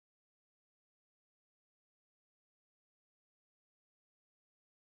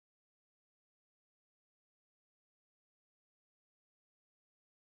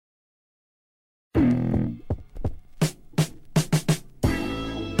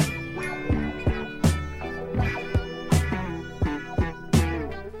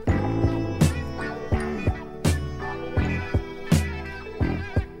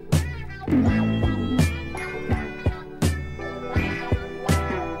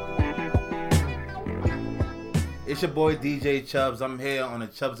It's your boy DJ Chubbs. I'm here on the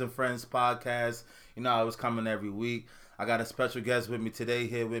Chubbs and Friends podcast. You know I was coming every week. I got a special guest with me today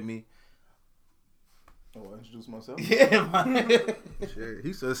here with me. Oh, I introduce myself? Yeah, man. Shit,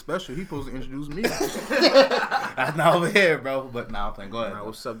 he said special. He supposed to introduce me. I'm not over here, bro. But nah, I'm playing. Go ahead. Nah,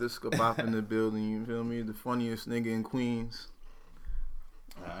 what's up? This Skabop in the building. You feel me? The funniest nigga in Queens.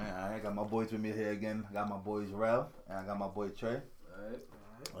 Alright. I got my boys with me here again. I got my boys Rel and I got my boy Trey.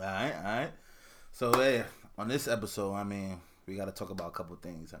 Alright. So yeah, on this episode, I mean, we got to talk about a couple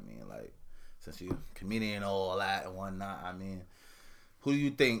things. I mean, like, since you're a comedian and all that and whatnot, I mean, who do you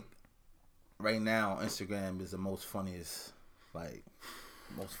think right now on Instagram is the most funniest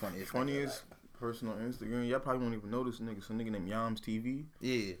Funniest person on Instagram? Y'all probably won't even know this nigga. Some nigga named Yams TV.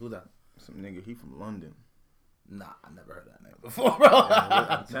 Yeah, who's that? Some nigga, he from London. Nah, I never heard that name before, bro.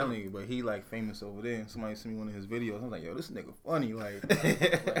 Yeah, I'm telling you, but he like famous over there. And somebody sent me one of his videos. I'm like, yo, this nigga funny, like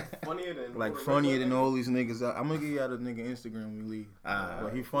funnier than all these niggas. I'm gonna give y'all the nigga Instagram when we leave.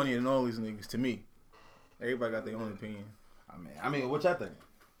 But he funnier than all these niggas to me. Everybody got their own opinion. I mean, what y'all think?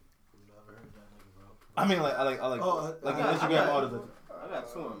 Never heard that nigga, bro. I mean, I like an Instagram artist. I got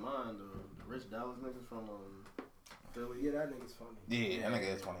two in mind. The Rich Dallas niggas from Philly. Yeah, that nigga's funny. Yeah, that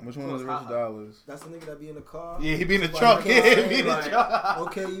nigga is funny. Which one is Rich Dollars? That's the nigga that be in the car. Yeah, he be in the truck. Yeah, he be in the truck.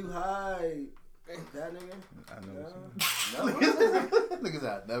 Okay, you high. That nigga? I know. Niggas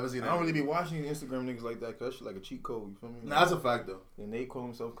out. Never seen I that. don't really be watching Instagram niggas like that because that shit like a cheat code. You feel me? Nah, that's a fact though. And they call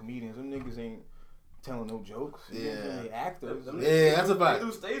themselves comedians. Them niggas ain't telling no jokes. Yeah. They actors. Yeah, that's a fact. They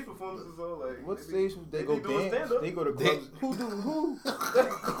do stage performances though. Like What stage? They go doing dance. stand-up. They go to clubs.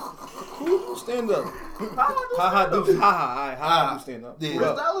 Who stand up? Ha do stand up. Yeah. Rich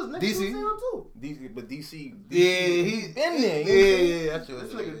Dallas niggas DC? do stand up too. DC. Yeah, he been there. Yeah, that's true.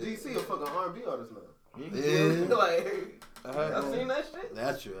 This nigga DC a fucking R&B artist now. Yeah. Like, I seen that shit?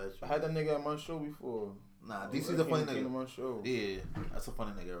 That's true. had that nigga at my show before. Nah, DC's a funny Came to nigga. my show. Yeah, that's a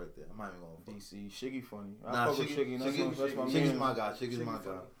funny nigga right there. I'm not even going to DC, Shiggy funny. I Nah, fuck with Shiggy. That's my Shiggy's man. my guy. Shiggy's my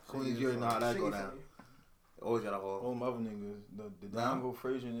guy. Queens, you already know how that go down. Always got a hole. All my other niggas, the Nah. Dongo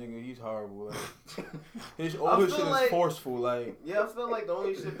Frazier nigga, he's horrible. Like, his I his feel shit like- is forceful, like Yeah, I feel like the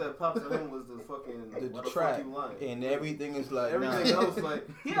only shit that popped to him was the fucking the why the track, fuck you lying? and everything is like Everything else, like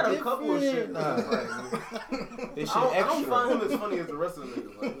he had a couple of shit. Nah, Like, this shit I extra. don't find him as funny as the rest of the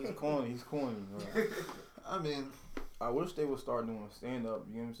niggas. Like, He's corny. Bro. I mean, I wish they would start doing stand up.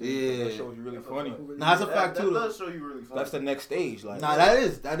 You know what I'm saying? Yeah. That shows you really funny. nah, that's a fact that too. does show you really funny. That's the next stage. Like, Nah, that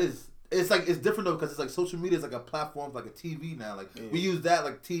is. It's like it's different though because it's like social media is like a platform, like a TV now. Like we use that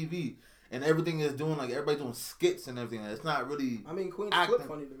like TV, and everything is doing like everybody doing skits and everything. It's not really. I mean, Queen's Acting. Flip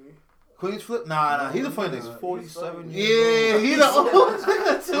funny to me. Queen's Flip. Nah, he's a funny He's nigga. 47 Yeah, years old. he's the old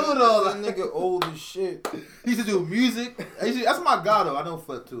nigga too though. That nigga old as shit. He used to do music. That's my guy though. I know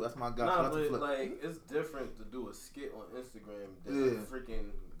Flip too. That's my guy. Shout Nah, out to but Flip. like it's different to do a skit on Instagram than Yeah. to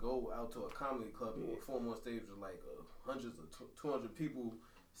freaking go out to a comedy club and perform on stage with like hundreds of 200 people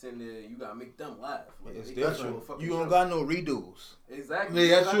sitting there. You gotta make them laugh. Like, It's they gotta different. show a fucking You don't show. got no redos. Exactly.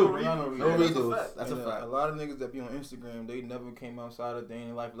 Yeah, that's You true. got No redos. No Yeah, that's a redos. fact. That's a And, fact. A lot of niggas that be on Instagram, they never came outside of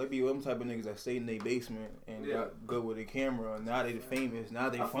their life. They be them type of niggas that stay in their basement and Yeah. got good with a camera. And now they famous. Now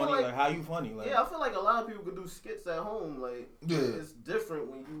they I feel funny. like- Like, how you funny? Like, Yeah, I feel like a lot of people could do skits at home. Like, Yeah. it's different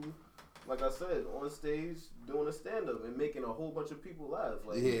when you, like I said, on stage doing a stand up and making a whole bunch of people laugh.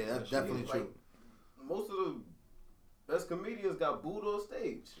 Like, Yeah, that's definitely like, true. Most of the best comedians got booed on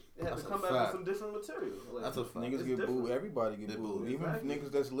stage. They had That's to a come back with fact. some different material. Like, That's a fact. niggas It's get different. booed. Everybody get They booed. booed. Even Exactly.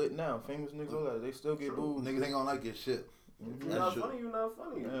 niggas that's lit now, famous niggas, all that, they still get True. booed. Niggas ain't gonna like your shit. If Mhm. you're That's not true. funny, you're not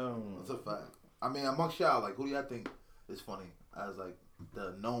funny. Damn. That's a fact. I mean, amongst y'all, like, who do y'all think is funny as like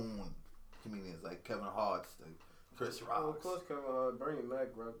the known comedians, like Kevin Hart, like Chris Rock? Oh, of course, Kevin Hart, Bernie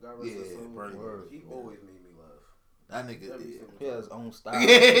Mac, God rest his Yeah, soul. Bernie. He always made me laugh. That nigga. Every Yeah. single He has his own style.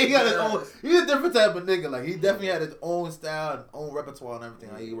 Yeah, he got his own. He's a different type of nigga. Like he definitely had his own style, and own repertoire, and everything.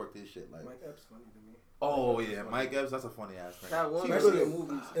 How he worked his shit. Like, Mike Epps funny to me. oh yeah, Mike Epps. That's a funny ass thing. That one Especially nigga- in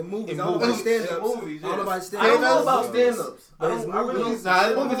movies. In movies. In I don't know about movies. stand-ups. In movies, I don't know yeah. about stand-ups. I don't know about Stand-ups. stand-ups. But his I really movies- don't- Nah,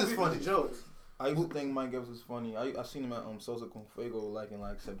 his the movies is funny. Jokes. I used to think Mike Epps was funny. I seen him at Sosa Con Fuego like in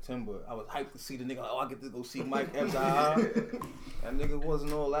like September. I was hyped to see the nigga. Like, oh, I get to go see Mike Epps. That nigga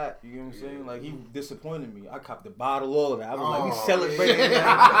wasn't all that. You know what I'm saying? Like he disappointed me. I copped the bottle, all of that. I was like, we Oh, celebrating.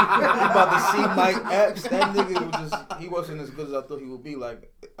 yeah. We about to see Mike Epps. That nigga was just, he wasn't as good as I thought he would be.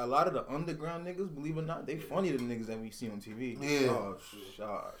 Like a lot of the underground niggas, believe it or not, they funnier than niggas that we see on TV. Yeah. Oh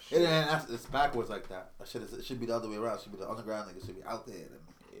shit. And it's backwards like that. It should be the other way around. It should be the underground niggas should be out there, and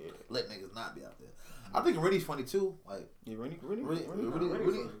let niggas not be out there. I think Rennie's funny too. Like Yeah, Rennie, funny.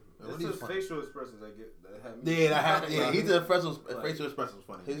 It's Really his funny. facial expressions that have me. Yeah, he did facial Like, expressions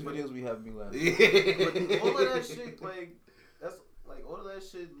funny. His videos be having me laughing. Yeah. But all of that shit, like, that's like all of that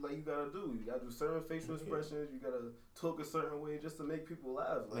shit, like you gotta do. You gotta do certain facial expressions. You gotta talk a certain way just to make people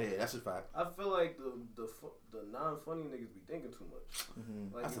laugh. Like, Yeah, that's a fact. I feel like the non-funny niggas be thinking too much.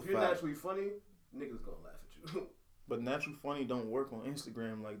 Mm-hmm. Like That's if a you're fact. naturally funny, niggas gonna laugh at you. But natural funny don't work on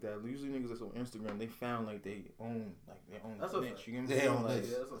Instagram like that. Usually niggas that's on Instagram, they found like they own That's a niche. fact. You get what I'm They saying? own Like, niche.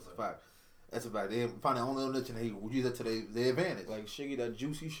 yeah, that's That's a a fact. That's a fact. They find their own little niche and they use it to their advantage. like Shiggy, that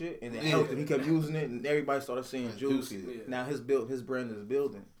juicy shit, and it Yeah. helped him. He kept using it, and everybody started saying juicy. Juicy. Yeah. Now his brand is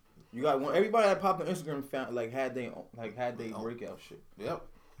building. You got one. Everybody that popped on Instagram found had they Oh. breakout shit. Yep.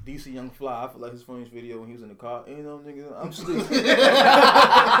 DC Young Fly, I feel like his funniest video when he was in the car. Ain't no nigga, I'm sleep.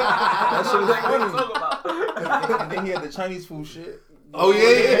 That shit was funny. Talk about. And then he had the Chinese food shit. Oh, yeah.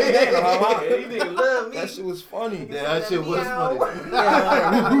 Yeah, you niggas love me. That shit was funny. Yeah, that shit was funny.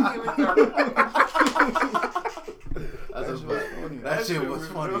 That's a That shit was fact. funny. That shit was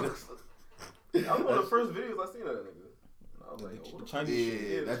funny. That was one of the first videos I seen of that nigga. I was like, The oh, what Chinese Yeah,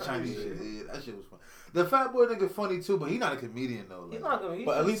 shit. that the Chinese Chinese shit. shit. Yeah, that shit was funny. The fat boy nigga funny too, but he not a comedian though. He's Like, not gonna.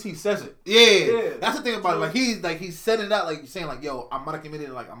 But at least he says it. yeah, Yeah. that's the thing about it. Like he's setting it out, like saying like, "Yo, I'm not a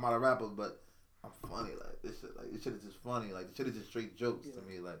comedian, like I'm not a rapper, but I'm funny." Like this shit is just funny. Like this shit is just straight jokes to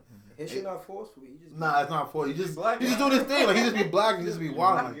me. Like, His shit not forceful. He just nah, it's not for you. Just black he just guy. doing his thing. Like he just be black. He just be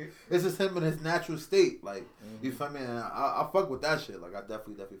wild. black. Like, it's just him in his natural state. Like you feel me? And I fuck with that shit. Like I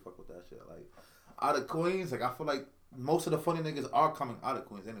definitely fuck with that shit. Like out of Queens, like I feel like most of the funny niggas are coming out of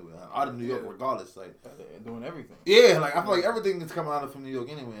Queens anyway. Like, out of New York, Yeah. regardless. Like. They're doing everything. Yeah, like I feel like everything is coming out of from New York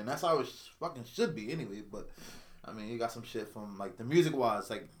anyway, and that's how it fucking should be anyway. But I mean, you got some shit from like the music wise,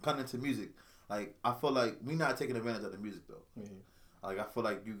 like cutting into music. Like I feel like we not taking advantage of the music though. Yeah. Like I feel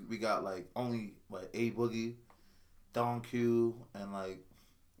like we got like only A Boogie, Don Q, and like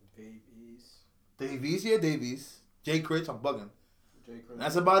babies. Davies, Jay Critch. I'm bugging. J. Cole. And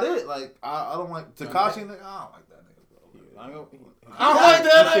that's about it. Like I don't like Tekashi. Nigga, I don't like that nigga, bro. I don't like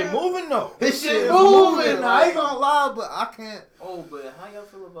that His shit nigga. moving though. His shit is moving. moving, I ain't like- gonna lie, but I can't. Oh, but how y'all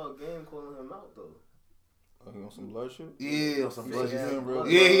feel about Game calling him out though? Oh, he on some blood shit? Yeah, on some Yeah, blood. yeah, shit. blood.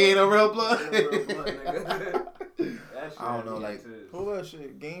 Yeah, he ain't no real blood. He ain't real blood, nigga. That shit I don't know, had me like- too. All that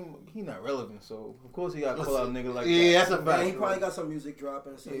shit, game, he not relevant, so of course he got to call out a nigga like Yeah, that. that's a Man, fact. he probably got some music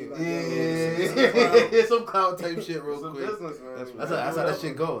dropping. So he like, yo, Yeah, this is some cloud type shit real It's a quick. business, man. That's how that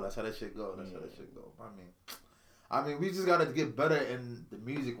shit go. That's how that shit go. That's how that shit go. I mean, we just gotta get better in the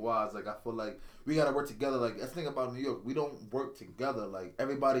music wise. Like I feel like we gotta work together. Like that's the thing about New York, we don't work together. Like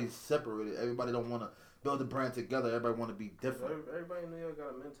everybody's separated. Everybody don't want to build a brand together. Everybody want to be different. Everybody in New York got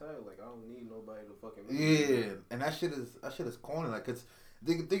a mentality like I don't need nobody to fucking. Yeah, and that shit is corny. Like, cause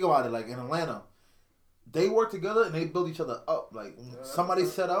think about it. Like in Atlanta, they work together and they build each other up. Like somebody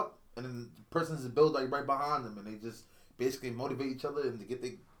set up, and then the person's built like right behind them, and they just basically motivate each other and to get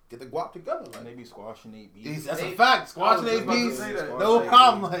the guap together. And Like, they be squashing they beef. that's a fact. Squashing I was they just about to beef, say that. no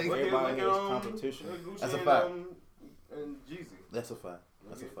problem. Like, Everybody has competition. That's a fact. And Jeezy. that's a fact.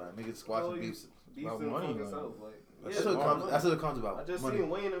 That's a fact. Niggas squashing beefs. Beefs About in money, fucking like, South. Like, That's yeah, what it about comes. money. That's what it comes about. I just Money. seen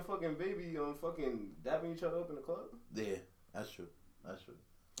Wayne and fucking Baby fucking dapping each other up in the club. Yeah, that's true. That's true.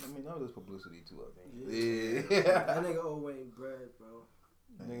 I mean, that was publicity too, I think. Yeah. That nigga owe Wayne bread, bro.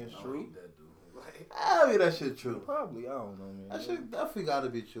 I think it's I true. hate that dude. Like, I mean, that shit true. Probably, I don't know, man. That shit definitely gotta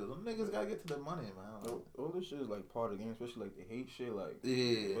be true. Them niggas gotta get to the money, man. I don't know. All this shit is like part of the game, especially like the hate shit. Like,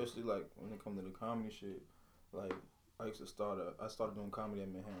 Yeah. especially like when it comes to the comedy shit. Like, I started doing comedy at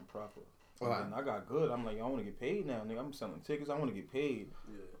Manhattan proper. Right. And I got good. I'm like, I want to get paid now, nigga. I'm selling tickets. I want to get paid.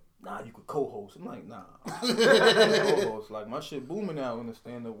 yeah. Nah, you could co-host. I'm like, nah. Co-host. Like, my shit booming now in the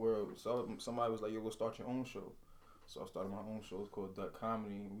stand-up world. So somebody was like, yo, go start your own show. So I started my own show. It's called Duck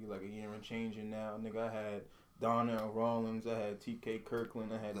Comedy. We like a year and changing now. Nigga, I had Donnell Rollins. I had TK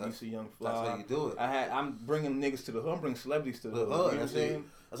Kirkland. I had DC Young Fly. That's how you do it. I'm bringing niggas to the hood. I'm bringing celebrities to the hood. You know what I'm That's saying?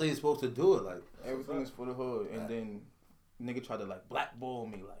 how you're supposed to do it. Like, Everything is for the hood. And then nigga tried to like blackball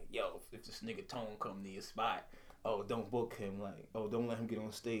me. Like, yo, if this nigga Tone come to your spot, oh, don't book him. Like, oh, don't let him get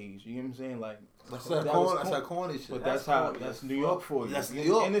on stage. You know what I'm saying? Like, that's that that was corny. That's that corny shit. but That's that's corny that's as New fuck. York for you. That's New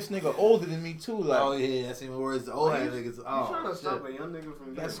York. And this nigga older than me too. Like, Oh yeah, that's even worse. The old Like, head niggas. You Oh trying to shit. stop a young nigga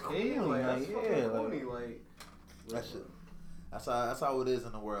from That's getting paid? corny, Like, like, that's yeah, fucking like- corny. Like, That shit. That's how it is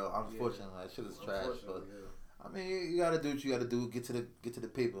in the world. Unfortunately, that shit is trash. But yeah. I mean, you gotta do what you gotta do. Get to the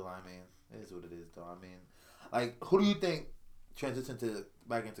people. I mean, it is what it is, though. I mean, like, who do you think transition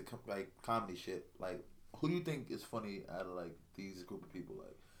back into like comedy shit? Like, who do you think is funny out of like these group of people?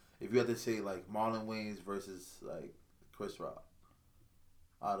 Like, if you had to say like Marlon Wayans versus like Chris Rock,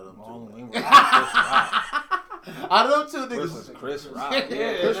 out of them Marlon two. Wayne versus Chris Rock. Out of them two Versus niggas, Chris Rock. Yeah,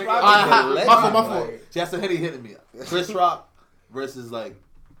 Chris nigga. Rock my is a fault, my legend, fault. like- See, that's the heady hitting me. Chris Rock versus like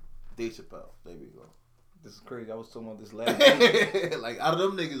Dave Chappelle. There we go. This is crazy. I was talking about this last week. Like out of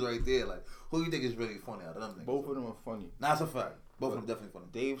them niggas right there, like who you think is really funny out of them niggas? Both of them are funny. Nah, that's a fact. Both of them definitely funny.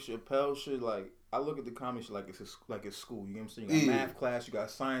 Dave Chappelle shit, like, I look at the comedy shit like it's school. You know what I'm saying? You got Yeah. math class, you got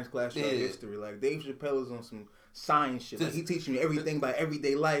science class, you got Yeah. history. Like, Dave Chappelle is on some science shit. Like, he teaching you everything about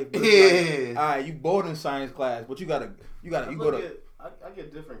everyday life. But Yeah. it's like, all right, you bored in science class, but you go to. I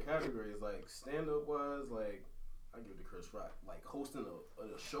get different categories, like stand-up wise, like I give it to Chris Rock. Like hosting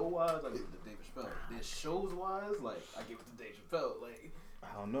a show wise, I give it to Dave Chappelle. Then shows wise, like I give it to Dave Chappelle. Like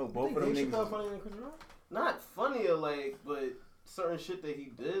I don't know, both of them Dave Chappelle niggas. funnier than Chris Rock? not funnier, like, but certain shit that he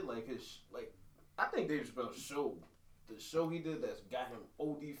did, like like I think Dave Chappelle's show, the show he did that's got him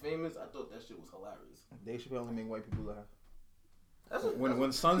OD famous, I thought that shit was hilarious. Dave Chappelle only make white people laugh. That's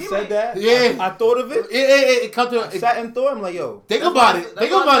When Son he said made- that, Yeah. I thought of it. It come to I sat and thought, I'm like, yo, think That's about why- it. that's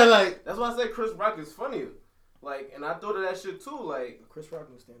Think why I about it. said- Like That's why I said Chris Rock is funnier. Like, and I thought of that shit too. Like, Chris Rock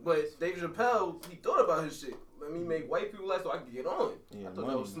can stand up. but Dave Chappelle, he thought about his shit. Let me make white people laugh so I can get on. Yeah, I thought money.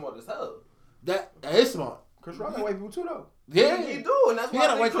 that was smart as hell. that is smart. Chris Rock got white people too, though. Yeah, He do, and that's He why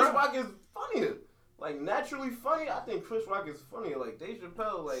got a I think white Chris crowd. Rock is funnier. Like, naturally funny, I think Chris Rock is funnier. Like, Dave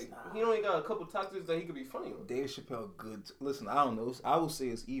Chappelle, like, he only got a couple tactics that he could be funny on. Dave Chappelle, good. Listen, I don't know. I would say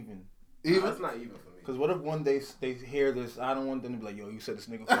it's even. Even That's not even for me. Because what if one day they hear this? I don't want them to be like, yo, you said this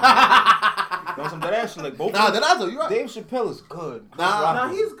nigga funny. No, some that ass shit. Like, both nah, of them. then I know you're right. Dave Chappelle is good. Chris Nah, Rock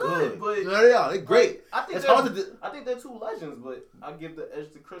Nah, is he's good, but No, they are. They great. I think It's they're- hard to do. I think they're two legends, but I give the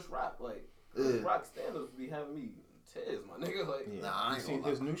edge to Chris Rock. Like, Chris Yeah. Rock stand-ups be having me tears, my nigga. Like, Yeah. Nah, I You ain't see, gonna lie.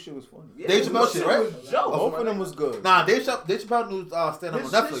 his new shit was funny. yeah, Dave his Chappelle shit, right? was jokes, Both my of them nigga. was good. Nah, Dave Chappelle knew stand up on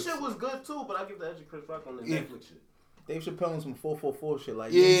His Netflix. shit was good too, but I give the edge to Chris Rock on the Yeah. Netflix shit. Dave Chappelle on some 444 shit.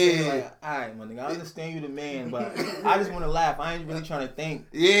 Like, you know what I'm saying? Yeah. Like, alright, my nigga, I understand you the man, but I just want to laugh. I ain't really trying to think.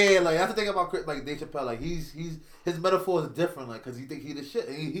 Yeah, like that's the thing about like Dave Chappelle. Like he's his metaphor is different. Like because he think he the shit,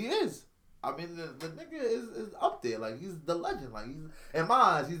 and he is. I mean, the nigga is up there. Like he's the legend. Like he's in my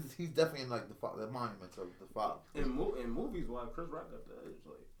eyes, he's definitely in like the monument of the father. In movies, why Chris Rock got the edge?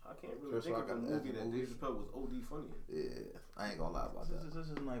 Like, I can't really Chris think Rock of a got the edge movie in that movies. Dave Chappelle was OD funny in. Yeah, I ain't gonna lie about that. This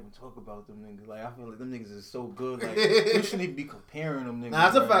is not even talk about them niggas. Like, I feel like them niggas is so good. Like, we shouldn't even be comparing them niggas. Nah,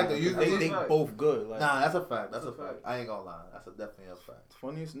 that's a right fact, now, though. You- 'cause they that's a fact. both good. Like, Nah, that's a fact. That's That's a a fact. fact. I ain't gonna lie. That's definitely a fact.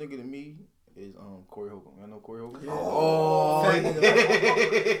 funniest nigga to me is Corey Holcomb. Y'all know Corey Holcomb? Yeah. Oh,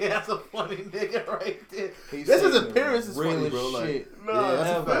 Yeah. that's a funny nigga right there. He's This is saying appearance is real funny, as bro. Like, shit. Nah, Yeah, that's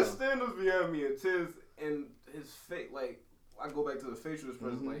a his fact. stand-ups be having me in tears, and his face, like, I go back to the facial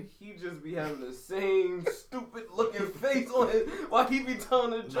expression, Mhm. like, he just be having the same stupid looking face on it while he be telling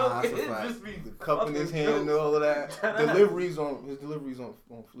the joke, Nah, that's and a it fact. just be The cup in his fucking hand and jokes. all of that. His deliveries on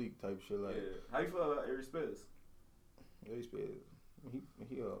fleek type shit. Like, Yeah. How you feel about Aries Spears? Aries Spears, he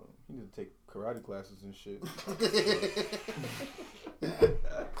need to take karate classes and shit.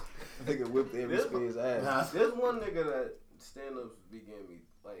 I think it whipped Aries Spears' ass. Nah, There's one nigga that stand-ups be getting me,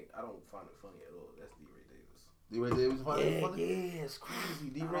 like, I don't find it funny at all. That's D-Ray Davis. D-Ray Davis funny. funny? Yeah, it's crazy.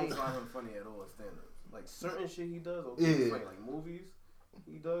 I D-Ray. don't find him funny at all in stand-ups. Like, certain shit he does, okay, Yeah. it's like movies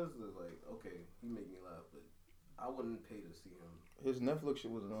he does, is like, okay, he make me laugh, but I wouldn't pay to see him. His Netflix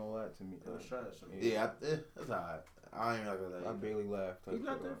shit wasn't all that to me. It was trash. I mean. Yeah, that's alright. I ain't gonna lie. I barely laughed. He's type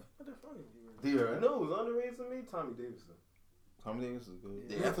not shit, that, like. not that funny. D-Ray. You know who's underrated to me? Tommy Davidson. Tommy Davis is good.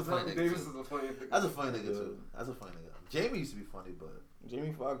 Yeah, that's a funny Tommy nigga, Davis too. is a funny nigga. That's a funny nigga too. That's a funny nigga. Jamie used to be funny, but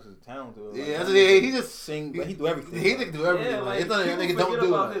Jamie Foxx is talented. yeah, that's, yeah, he just sing. Like, he do everything. He can do everything. Yeah, like, like, it's not that people nigga don't forget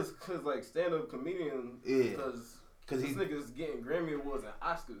do about it. his like stand-up comedian Yeah. because Cause this he nigga's getting Grammy Awards and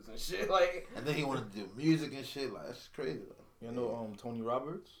Oscars and shit. Like, and then he wanted to do music and shit. Like that's crazy. Like, You know, Tony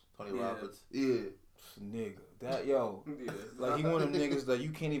Roberts. Tony Yeah. Roberts. Yeah. Nigga, that yo. yeah, Like he one of them niggas that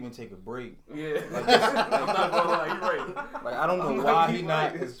you can't even take a break. Yeah, Like, I'm not gonna lie, you right. Like I don't I'm know like, why he he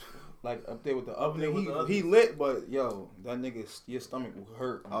not right. as like up there with the other there with the nigga. others. He lit, but yo, that nigga, your stomach will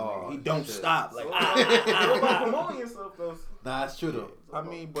hurt. Oh, He don't shit. stop. Like So, ah. what about promoting yourself though? Nah, that's true though. I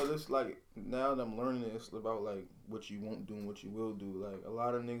mean, but it's like now that I'm learning this about like what you won't do and what you will do. Like a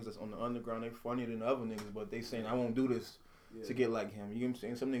lot of niggas that's on the underground, they funnier than the other niggas, but they saying I won't do this Yeah. to get like him. You know what I'm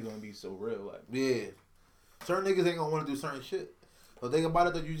saying? Some niggas gonna be so real. Like Yeah. Certain niggas ain't gonna want to do certain shit. But think about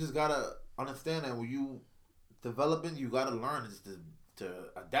it that you just gotta understand that when you developing, you gotta learn is to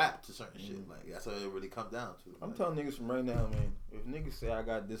adapt to certain shit. Like that's what it really comes down to. I'm Like, telling niggas from right now, man. If niggas say I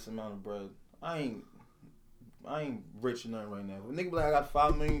got this amount of bread, I ain't I ain't rich or nothing right now. If a nigga be like, I got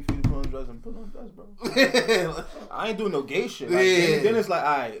 $5 million for you to put on a dress, and put on a dress, bro. I ain't doing no gay shit. Like, then it's like,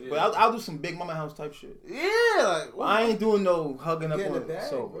 alright, but I'll do some big mama house type shit. Yeah, like I ain't doing no hugging up Get in the on bag,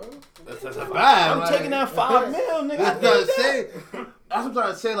 so. bro. That's a bad. I'm taking that $5 million, nigga. That's what I'm saying. That's what I'm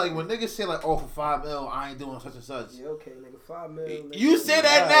trying to say. Like when niggas say like, "Oh, for $5 million, I ain't doing such and such." Yeah, okay, nigga, $5 million. Nigga. You say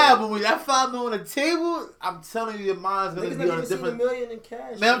that now, but when that $5 million on the table, I'm telling you, your mind's gonna Niggas be on never a seen different. $1 million in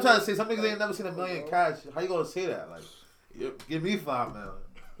cash. Man, I'm trying to say some niggas ain't never seen $1 million in cash. How you gonna say that? Like, give me $5 million.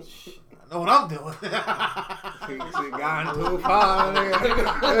 I know what I'm doing. Gone too far,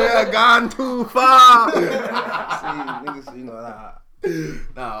 nigga. Yeah, gone too far. See, niggas, you know,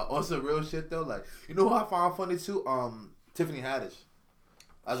 Nah, on some real shit though, like you know who I found funny too? Tiffany Haddish.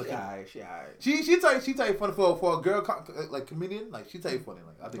 She alright. She tell you funny for a girl like comedian, like she tell you funny.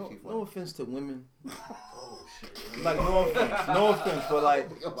 Like I think she funny. No offense to women. Like no offense, but like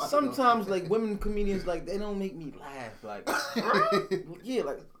sometimes like women comedians like they don't make me laugh. Like yeah,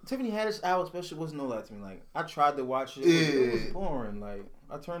 like Tiffany Haddish hour special wasn't no lie to me. Like I tried to watch it, it was boring. Like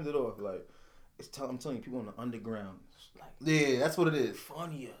I turned it off. Like I'm telling you, people on the underground. Like, yeah, that's what it is.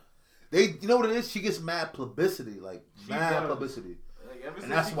 Funnier. You know what it is? She gets mad publicity, like mad publicity. Like, ever And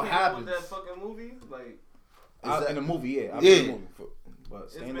since that's she what came happens. With that fucking movie, like In the movie, yeah. I've Yeah. been in the movie but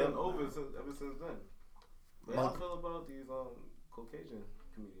it's stand been up, over ever since then. But how y'all feel about these Caucasian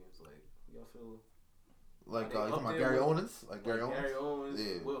comedians? Like y'all feel Like they you up talking about there Gary with- Owens? Like Gary Owens? Gary Owens,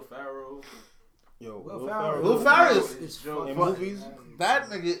 Yeah. Will Ferrell. Yo, Will Ferrell. Will Ferrell is joke. in movies. That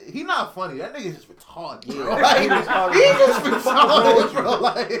nigga, he not funny. That nigga just retarded. Yeah. Bro. Like, he just retarded, bro.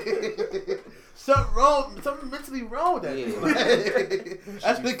 Like, something mentally wrong with that Yeah. nigga. Like,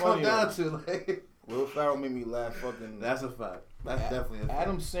 that's what it funny, comes down though. to. Like, Will Ferrell made me laugh. Fucking. that's a fact. That's definitely a fact.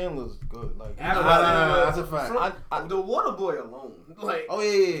 Adam Sandler's good. Like Adam Nah, Sandler, that's a fact. from the Waterboy alone. Like Oh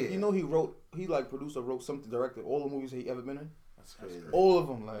yeah. you know he like produced or wrote something, directed all the movies he ever been in. That's crazy. All of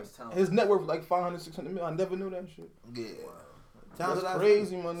them. Like That's talented. his net worth was like 500, 600 million. I never knew that shit. Yeah. That's Talented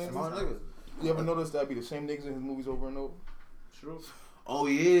crazy, ass my nigga. Smart nigga. You ever notice that be the same niggas in his movies over and over? true. Oh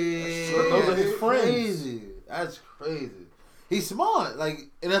yeah. Those are his friends. Crazy. That's crazy. He's smart. Like,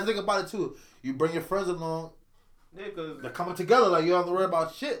 and that's the thing about it too. You bring your friends along. Yeah, cause They're coming together. Like you don't have to worry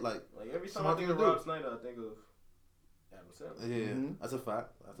about shit. Like every time smart I think thing of to do. Rob Snyder, I think of Adam Sandler. yeah, Mhm. that's a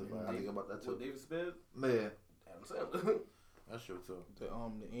fact. That's a fact. I think about that too. With David Spade, Man, Adam Sandler. that's true too. The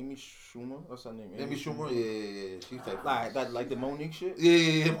Amy Schumer, what's her name? Amy Schumer. Yeah. She's type. Like the Monique shit.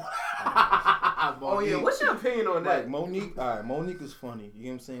 Yeah. Oh yeah, what's your opinion on that? Like Monique, Monique is funny. You know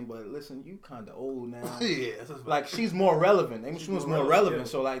what I'm saying? But listen, you kind of old now. Yeah. That's a fact. Like she's more relevant. Amy Schumer's more more relevant. relevant,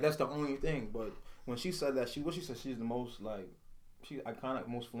 So like that's the only thing. But when she said that, she said she's the most like she's iconic,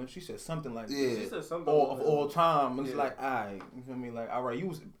 most influential. She said something like Yeah. She said something of all time. And it's Yeah. like, alright, you feel me? Like, alright, you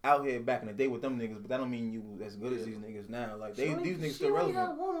was out here back in the day with them niggas, but that don't mean you was as good as these niggas now. Like these niggas still only relevant.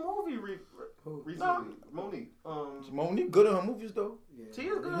 got one movie recently. Monique. Monique good in her movies though. She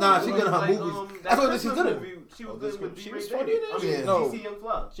is good. Nah, she good in her movies. That That's what she's Christmas good in. movie, she was Oh, good this with good. D. She Ray was David. funny in that I mean, shit. No. DC Young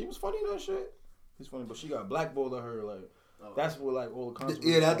Fly. She was funny in that shit. She's funny, but she got blackballed at her. Like that's what like all the controversy.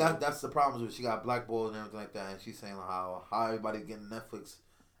 Yeah, that's the problem with it. She got blackballed and everything like that, and she's saying how everybody getting Netflix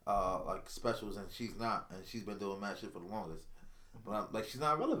like specials and she's not, and she's been doing mad shit for the longest. But like she's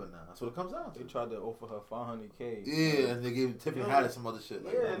not relevant now. That's what it comes down to. They tried to offer her $500K. Yeah, and they gave Tiffany Haddish some other shit.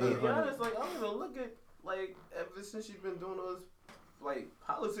 Like, Yeah, and to be 800. honest, like I don't even look at like ever since she's been doing those like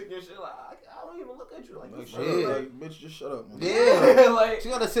politics and shit. Like I don't even look at you like Like, this. shut Yeah. up, like, bitch, just shut up. Man. Yeah. like She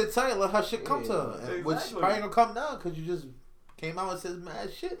gotta sit tight and let her shit come to her, Yeah, and which exactly. probably ain't gonna come down because you just came out and said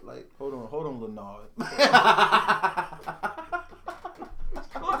mad shit. Like, Hold on, Leonard.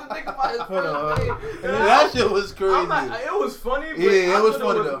 what to think about his Hold on. first day. that shit was crazy. I'm not, it was funny, but Yeah, I it was thought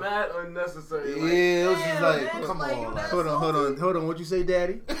funny, it was though. mad unnecessary. Yeah, it was just damn, like, man, come like, on, you like- that Hold on. What you say,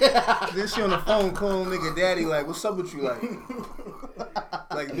 daddy? Then she on the phone calling nigga daddy like, what's up with you? Like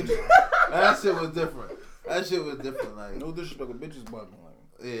bitch, That shit was different. That shit was different. Like, no disrespect, but bitch is bugging.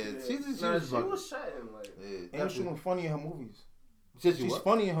 Like, yeah, she was She bugging. was chatting like. Yeah, and definitely. she was funny in her movies. She's She's what?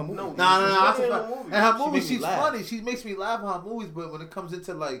 funny in her movies. No, No, that's She's a funny in fact. her movies. And her She movies, makes me she's laugh. funny. She makes me laugh in her movies, but when it comes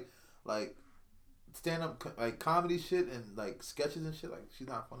into like stand up like comedy shit and like sketches and shit, like she's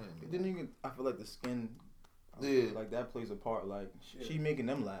not funny to It me. didn't even. I feel like the skin. Yeah. Like that plays a part. Like she making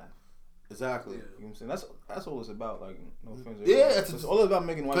them laugh. Exactly. You know what I'm saying? That's all it's about. Like no offense. Yeah, it's all about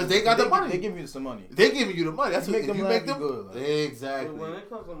making white 'cause people- they got the money. They give you some money. They giving you the money. That's You what make them you laugh, make you them good, like. exactly. When it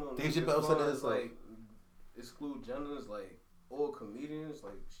comes to Dave as Chappelle said far that as, as well. like exclude genders, like all comedians,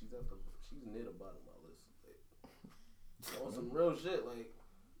 like she's near the bottom of my list. Like, on some real shit, like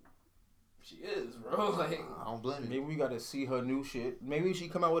she is, bro. Like I don't blame you. Maybe we gotta see her new shit. Maybe she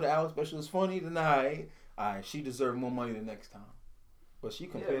come out with an hour special. It's funny tonight. alright, she deserved more money the next time. But she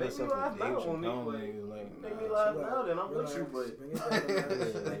compared herself to Dave Chappelle. Make me laugh now, then I'm with you, but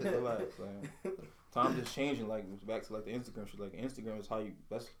relax, man. Times is changing. Like back to like the Instagram shit. Like Instagram is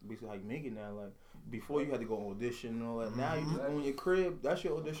that's basically how you make it now. Like before you had to go audition and all that. Now you just go in your crib. That's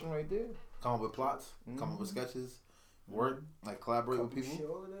your audition right there. Come up with plots. Come up with sketches. Work. Like collaborate with people.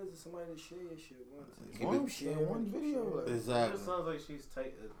 All it is somebody to share your shit once. Share one video. Exactly. It just sounds like she's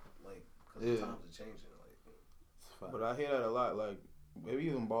tight. Like because the times are changing. Like, but I hear that a lot. Like it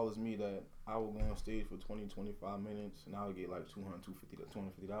even bothers me that I will go on stage for 20-25 minutes and I would get like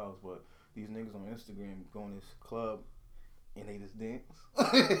 $250. But these niggas on Instagram go in this club and they just dance.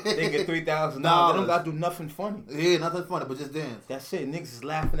 They get $3,000. They don't gotta do nothing funny. Yeah, nothing funny, but just dance. That's it. Niggas is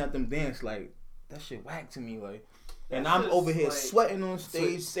laughing at them dance like that shit whack to me. Like, and I'm just over here like, sweating on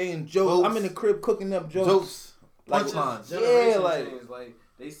stage, saying jokes. I'm in the crib cooking up jokes. Like punchlines. Yeah, like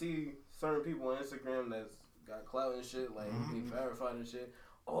they see certain people on Instagram that's got clout and shit, like be verified and shit.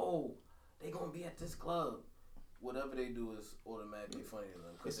 Oh, they gonna be at this club. Whatever they do is automatically funny to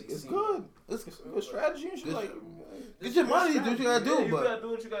them. It's good. It's good strategy and shit. Like, get your money, do what you gotta do. You gotta do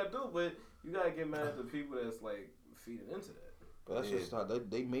what you gotta do, but you gotta get mad at the people that's like feeding into that. But that's just how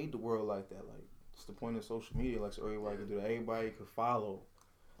they made the world like that. Like, it's the point of social media. Like, so everybody can do that. Everybody can follow.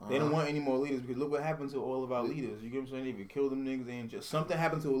 They don't want any more leaders because look what happened to all of our leaders. You get what I'm saying? If you kill them niggas, they ain't just something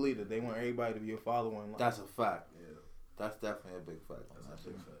happened to a leader. They want everybody to be a follower. That's a fact. Yeah, that's definitely a big fact. That's a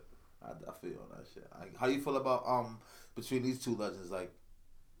big fact. I feel on that shit. How you feel about between these two legends? Like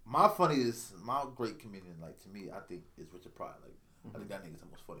my great comedian, like to me, I think is Richard Pryor. Like I think that nigga's the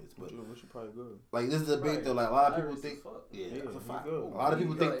most funniest. But Richard Pryor good. Like this is a big deal. Like a lot of people think, that's a fact. A lot of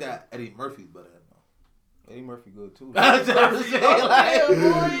people think that Eddie Murphy's better than him. Eddie Murphy good too. Like, I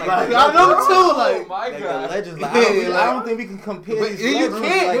know too. Like, my God, legends. Like, I don't think we can compare these legends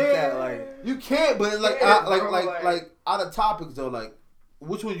like that. Like you can't, but it's like like out of topics though. Like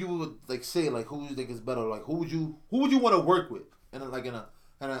which one you would like say like who you think is better? Like who would you want to work with in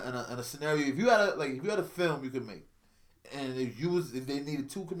a scenario? If you had a film you could make, and if they needed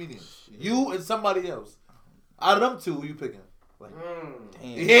two comedians, you and somebody else, out of them two, who you picking? Like,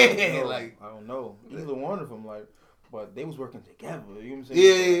 damn, I don't know. Either one of them, like, but they was working together. You know what I'm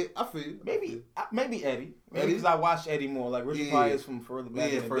saying? Yeah, I feel you. Maybe Eddie. Maybe because I watched Eddie more. Like Richard Pryor is from further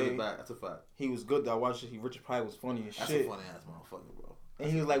back. Yeah, further back. That's a fact. He was good. I watched it. Richard Pryor was funny as shit. That's a funny ass motherfucker, bro.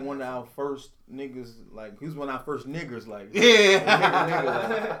 And he was like one of our first niggas. Like he was one of our first niggers. Like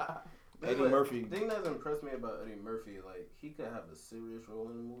Eddie Murphy. The thing that's impressed me about Eddie Murphy, like he could have a serious role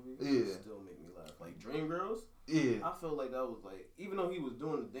in the movie, and still make me laugh. Like Dreamgirls. Yeah. I feel like that was like, even though he was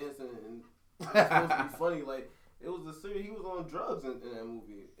doing the dancing and it was supposed to be funny, like it was a serious. He was on drugs in that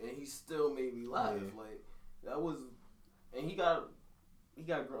movie, and he still made me laugh. Yeah. Like that was, and he got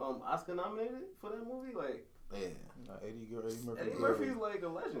Oscar nominated for that movie. Like Eddie Murphy. Eddie Murphy's like a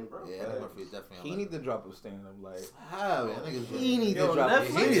legend, bro. Yeah, Eddie Murphy is definitely. He need to drop a stand up. Like he need to drop.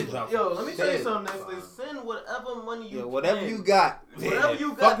 Netflix, yo, let me tell you something. Netflix, send whatever money you whatever you got. Whatever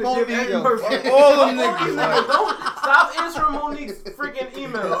you got to give Eddie Murphy. All them niggas. Don't stop answering Monique's freaking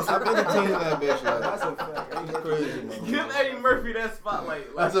emails. I've been entertaining that bitch. Like, That's a fact. He's crazy, man. Give Eddie Murphy that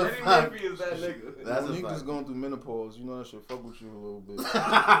spotlight. Like, Eddie Murphy is that nigga. That's when niggas going through menopause, you know that should fuck with you a little bit.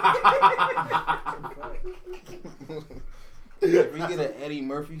 If we get an Eddie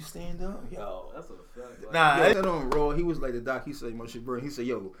Murphy stand up, yo, that's a fact. Like, nah, I said on Raw, he was like the doc. He said, "My shit burned." He said,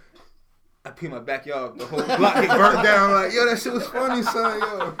 "Yo, I pee in my backyard. The whole block get burnt down." Like, yo, that shit was funny, son.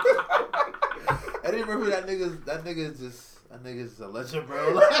 Yo, Eddie Murphy, that nigga is a legend,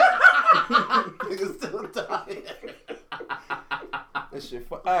 bro. Nigga still dying. that shit.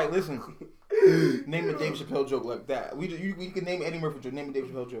 All right, listen. Name a Dave Chappelle joke like that. You can name Eddie Murphy joke. Name a Dave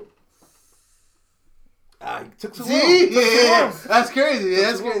Chappelle joke. He took too long. Yeah, that's crazy. Yeah,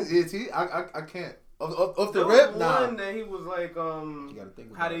 that's crazy. Yeah, I can't. Off the rip, nah. One that he was like, you gotta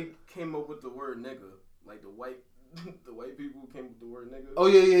think how they came up with the word nigga, like the white people came up with the word nigga. Oh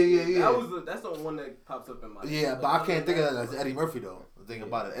yeah. That's the one that pops up in my. Yeah, but I can't think of that as Eddie Murphy though. The thing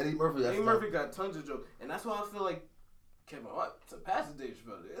about it, Eddie Murphy got tons of jokes, and that's why I feel like Kevin Hart surpasses Dave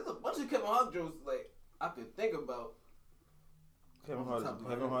Chappelle. There's a bunch of Kevin Hart jokes like I could think about. Kevin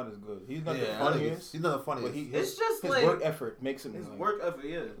Hart is good. He's not the funniest. He's not the funniest. But it's just his like work effort makes him. His work effort,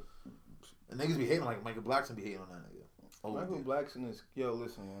 yeah. And niggas be hating like Michael Blackson be hating on that nigga. Michael Blackson is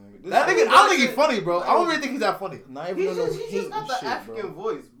listen, man. That nigga, I don't think he's funny, bro. I don't really think he's that funny. He just got the African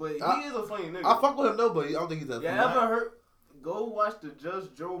voice, but he is a funny nigga. I fuck with him though, but I don't think he's that funny. Yeah, ever heard? Go watch the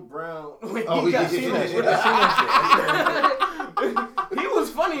Judge Joe Brown. Oh, he got seen that shit. He was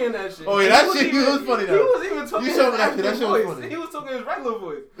funny in that shit. Oh, yeah, that shit, he was funny, though. He was even talking You his showed me that acting shit, that shit was voice. funny. He was talking his regular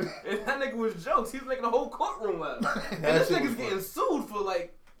voice. And that nigga was jokes. He was making the whole courtroom laugh. And That this shit nigga's was getting sued for,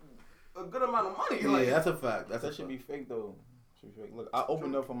 like, a good amount of money. Yeah, Like, that's a fact. That should be fake though. Should be fake. Look, I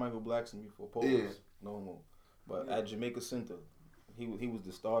opened up for Michael Blackson before. Pause. Yeah. Normal. But at Jamaica Center, he was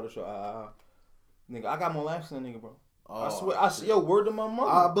the star of the show. Nigga, I got more laughs than that nigga, bro. Oh, I swear, yo, word to my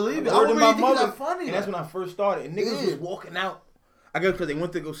mother. I believe it. Word I to don't my really think mother. that's funny. And that's when I first started. And niggas Yeah. was walking out. I guess because they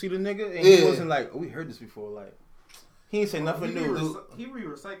went to go see the nigga, and Yeah. he wasn't like, oh, we heard this before. Like, he ain't say nothing new. he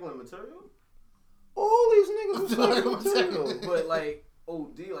re-recycling material? All these niggas was Recycling like material. material. But, like,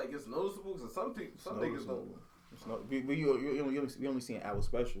 OD, like, it's noticeable because some niggas don't. We only seen hour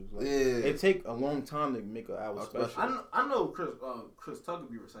specials. Like, Yeah. It take a long time to make an hour special. I know Chris Tucker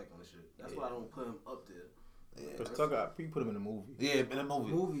be recycling shit. That's why I don't put him up there. Yeah. Chris Tucker, you put him in a movie. Yeah, in a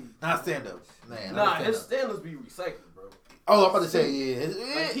movie. Not stand up. Nah, his stand-ups be recycled, bro. Oh, I'm about to say, yeah.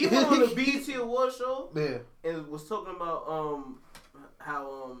 Like, he went on the BET Awards show Yeah. and was talking about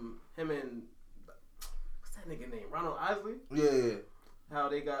how him and what's that nigga name? Ronald Isley? Yeah. How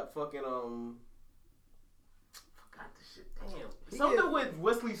they got fucking forgot the shit. Damn. Something with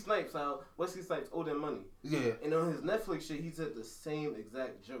Wesley Snipes, how Wesley Snipes owed him money. Yeah. And on his Netflix shit, he said the same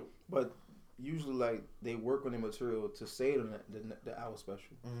exact joke. But usually, like, they work on their material to say it in the hour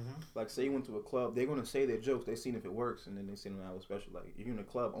special. Mm-hmm. Like, say you went to a club, they're gonna say their jokes. They seen if it works, and then they say it in the hour special. Like, if you're in a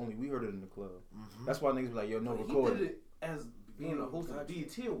club, only we heard it in the club. Mm-hmm. That's why niggas be like, yo, no But recording. he did it as being a host of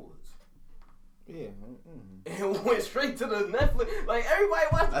BET Awards. Yeah. And went straight to the Netflix. Like, everybody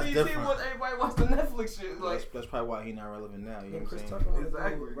watched That's the BET different. Awards, everybody watched the Netflix shit. Like, That's probably why he not relevant now. You know And what Chris I'm saying? Tucker wanna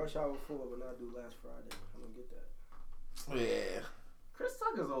Exactly. do Rush Hour 4, but not do Last Friday. I don't get that. Yeah. Chris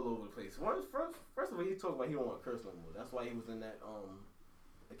Tucker's all over the place. First of all, he talked about he don't want to curse no more. That's why he was in that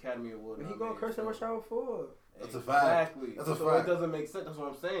Academy Award. But he gonna curse in Rush Hour 4. That's a fact. Exactly. That's a so fact. it doesn't make sense. That's what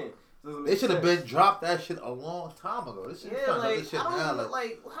I'm saying. They should have been dropped that shit a long time ago. This shit, Yeah, like, this shit I don't now. know,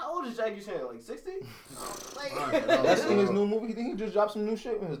 like, how old is Jackie Chan? Like 60? Like, I don't know. That's in his new movie. You think he just dropped some new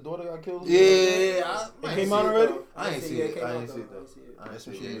shit when his daughter got killed? Yeah, It came out already? I ain't see it. I ain't see it though. I ain't That's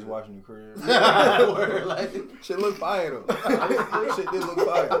see some shit he was it. watching in the crib. Word, like, Shit look fire though. Shit did look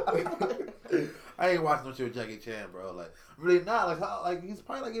fire. I ain't watching no shit with Jackie Chan, bro. Like, really not. Like, how? Like, he's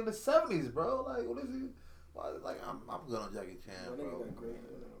probably like in the 70s, bro. Like, what is he? Like, I'm good on Jackie Chan, bro.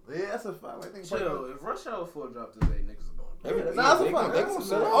 Yeah, that's a fact. Like, chill. If Rush Hour 4 dropped today, niggas are going. Nah, that's a fact. They gonna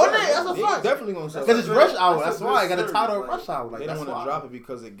sell it. Oh, yeah, that's a They fact. definitely gonna sell it. Because it's Rush Hour. That's That's a why I good got the title of series, Rush Hour. Like, They that's don't want why. to drop it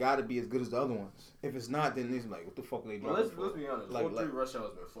because it got to be as good as the other ones. If it's not, then it's like, what the fuck are they Well, dropping? let's be honest. Like, All three Rush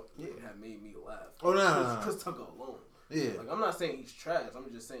Hours been fucking. Yeah. Have made me laugh. Oh, no. Chris Tucker alone. Yeah. Like, I'm not saying he's trash.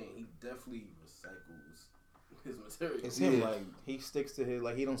 I'm just saying he definitely recycles his material. It's him. Yeah. Like, he sticks to his,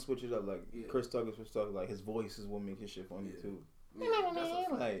 like, he don't switch it up. Like, Yeah. Chris Tucker's Chris Tucker. Like, his voice is what makes his shit funny Yeah. too. Yeah, that's a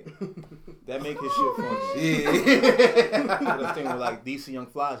fact. Like, that make his shit funny. Yeah. That thing with like DC Young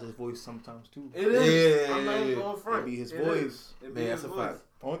Fly's his voice sometimes too. It is. Yeah, I'm not even yeah. going front. It be his It voice. is. It be Man, his that's a voice. fact.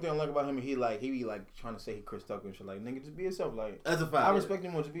 The only thing I like about him, he be like trying to say he Chris Tucker and shit. Like, nigga, just be yourself. Like, That's a fact. I respect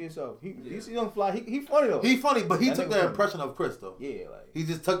him more. Just be yourself. Yeah. DC Young Fly, he funny though. He funny, but he That took nigga that funny. impression of Chris, though. Yeah, like He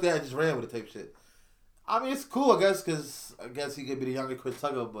just took that and just ran with the tape shit. I mean, it's cool, I guess, because I guess he could be the younger Chris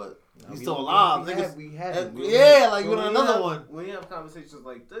Tucker, but he's still alive. Niggas, We had him. yeah, like, you When know, we another have- one. When you have conversations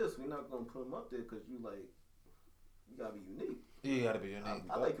like this, we're not gonna put him up there because you gotta be unique. Yeah, you gotta be unique.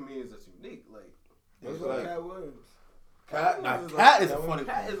 I like comedians that's unique. Like What It's about like- Cat Williams? Cat is a funny.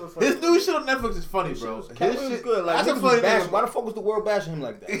 Cat is a funny. His new shit on Netflix is funny, bro. Cat His was shit good. Like, that's a niggas funny was bashing. nigga. Why the fuck was the world bashing him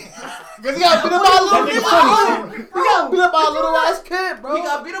like that? Because he got beat up by a little That kid. nigga He got beat up by a little ass kid, bro. He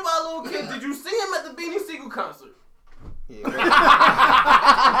got beat up by a little kid. Did you see him at the Beanie Siegel concert? Yeah,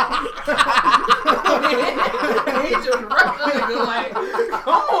 He just wrecked the nigga like,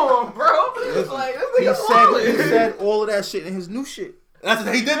 come on, bro. Listen, Like, this he nigga said all of that shit in his new shit. That's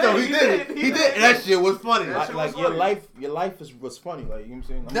what he did though. He did it. He did. And that shit was funny. That shit Like was your funny. life was funny. Like, you know what I'm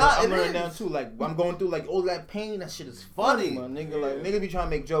saying? Nah, I'm it learning is. now too. Like, I'm going through like all that pain. That shit is funny, Funny. man. Nigga, like niggas be trying to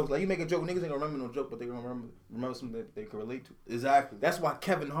make jokes. Like, you make a joke, niggas ain't gonna remember no joke, but they gonna remember something that they can relate to. Exactly. That's why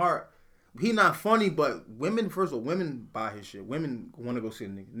Kevin Hart, he not funny, but women, first of all, women buy his shit. Women want to go see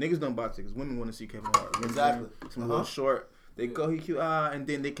the nigga. Niggas don't buy tickets. Women want to see Kevin Hart. You know what I'm Exactly. saying? Some little short. They go, he cute, and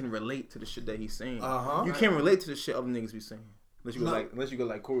then they can relate to the shit that he's saying. Uh-huh. You can't relate to the shit other niggas be saying. Unless you go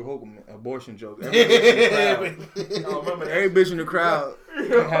like Corey Holcomb, abortion jokes. Every bitch in the crowd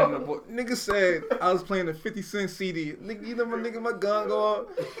had an abortion. Nigga said I was playing a 50 Cent CD. Nigga, you know my gun go off.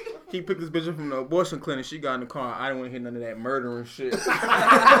 He picked this bitch up from the abortion clinic. She got in the car. I didn't want to hear none of that murdering shit. He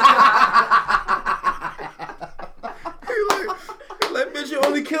like, bitch, you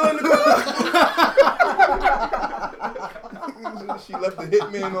only killing the car. She left the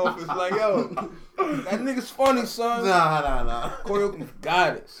hitman office like, yo, that nigga's funny, son. Nah. Corey Holcomb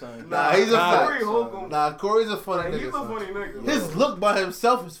got it, son. Nah, he's a Corey funny. Holcomb. Nah, Corey's a funny Like, nigga. he's a son. funny nigga. His look by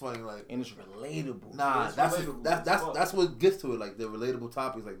himself is funny. Like, And it's relatable. nah, It's that's relatable that's as that's fuck. that's what gets to it. Like the relatable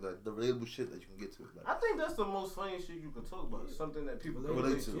topics, like the relatable shit that you can get to. Like, I think that's the most funny shit you can talk about. Something that people can Relate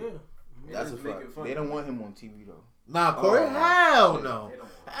relate to. to. Yeah. That's Just a make fact. it funny. They don't want him on TV though. nah, Corey, Oh, hell shit. no. They don't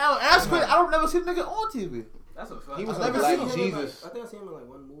want Hell, that's crazy. I don't never see the nigga on TV. That's a fact. He was I like never Black seen him. Jesus. I think I seen him in like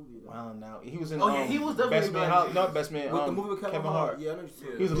one movie. Though. Wow, now he was in. Oh, yeah, he was definitely Best Man. Black Jesus. Not Best Man. With the movie with Kevin Hart. Yeah, I know you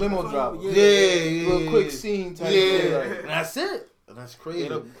Yeah. He was a limo driver. Yeah. Little quick scene type. Yeah, shit, like, and that's it. And that's crazy.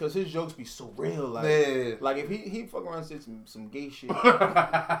 because his jokes be so real. Like, Yeah. like if he fuck around and say some gay shit,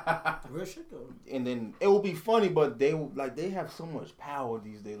 Real shit though. and then it will be funny, but they have so much power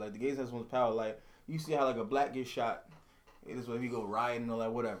these days. Like the gays have so much power. Like you see how like a black gets shot, it is when he go rioting or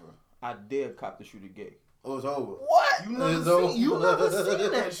like whatever. I dare cop to shoot a gay. Oh, it's over. What? You never It's over.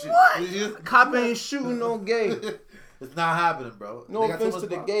 seen that shit. What? Cop ain't shooting no gay. It's not happening, bro. No They got too offense much to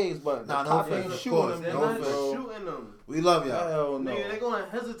the power. gays, but Nah, the no cop offense, ain't of shooting course. them. They're No not offense. bro. shooting them. We love y'all. Hell no. Nigga, they gonna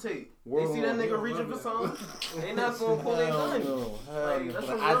hesitate. Word They see that on nigga word. reaching for something. They not gonna pull their Hell gun. no. Hell Like, no. that's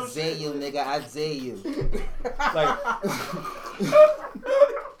some I real dare shit. you, nigga. I dare you. Like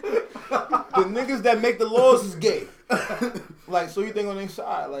the niggas that make the laws is gay. Like, so you think on their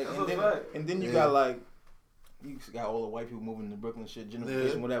side, like, That's and a then fact. you Yeah. got like, you got all the white people moving to Brooklyn, shit,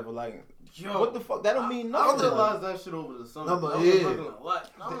 gentrification, Yeah. whatever. Like, Yo, what the fuck? That don't mean I nothing. realized that shit over the summer. No, but I was yeah. looking a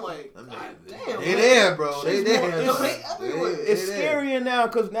lot. I'm like, God damn. They man. there, bro. They Shit's there. more- Yo, son. they everywhere. It's They there. scarier now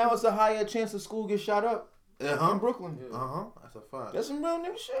because now it's a higher chance the school gets shot up Uh-huh. in Brooklyn. Uh-huh. That's a fact. That's some real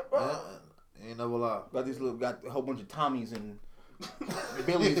nigga shit, bro. Yeah. Ain't never lie. Got a whole bunch of Tommies and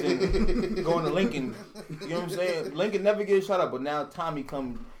Billies and going to Lincoln. You know what I'm saying? Lincoln never gets shot up, but now Tommy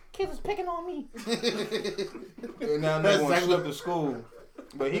come. Kids is picking on me. And now they're going to shoot up the school.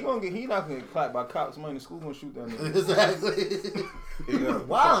 But he not gonna get clapped by cops. Somebody in the school gonna shoot that nigga. Exactly. You been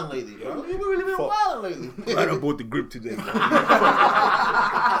wildin' lately, bro. You really been Fuck. wildin' lately. I done bought the grip today.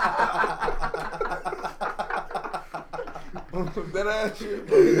 That ass shit,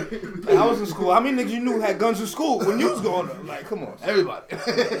 bro. Like, I was in school. How many niggas you knew had guns in school when you was going up? Like, come on. Everybody.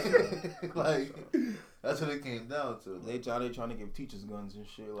 Like, that's what it came down to. They trying to give teachers guns and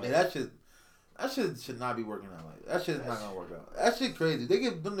shit. Like, Hey, that shit should not be working out like that. That shit is not gonna work out. That shit crazy. They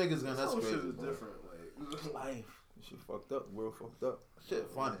give them niggas guns. That's Some crazy. shit is bro. different. Like, life. This shit fucked up. World fucked up. Shit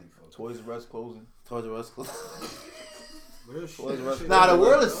funny. Toys R Us closing. Toys R Us. Real Toys shit. R Us. Shit Nah, the like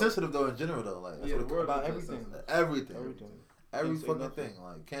world that, is though. sensitive though in general though. Like, that's yeah, what the world about is everything. sensitive. everything. Everything. Every Can't say fucking nothing. thing.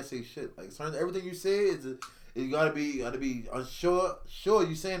 Like, can't say shit. Like, certain everything you say is you gotta be unsure. Sure,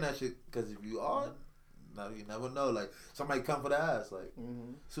 you saying that shit because if you are, now you never know. Like, somebody come for the ass. Like,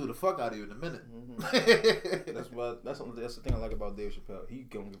 Mm-hmm. sue the fuck out of you in a minute. That's the thing I like about Dave Chappelle. He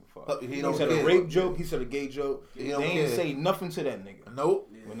don't give a fuck. He He don't said care. a rape joke. He said a gay joke. He They don't ain't care. say nothing to that nigga. Nope.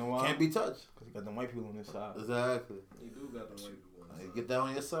 You know why? Can't be touched. Because he got them white people on his side. Exactly. You do got them white people. Like, get that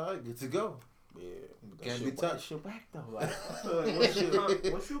on your side. Get to go. Yeah. That Can't shit be whack- touched. Shit whack though. Like, I feel like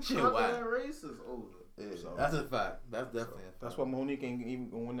once you Shit, conquer whack. that race, it's over. Yeah, So- that's a fact. That's definitely a fact. that's why Monique ain't even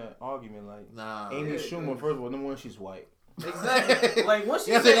gonna win that argument. Like, Nah. Amy Yeah, Schumer, first of all, number one, she's white. Exactly. Like once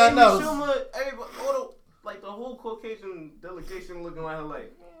you Yes, say I Amy know. Schumer, everybody, like the whole Caucasian delegation looking at her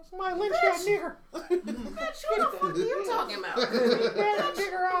like, Somebody lynch that nigger. bitch, what the fuck are you talking about? Get that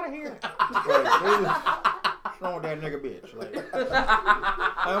nigger out of here. What's wrong with that nigga bitch? Like,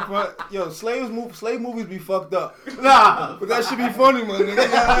 yo, slave movies be fucked up. Nah. But that should be funny, man. Nigga.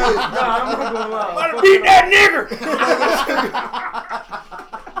 Nah, I'm not gonna lie. Wanna beat that nigger?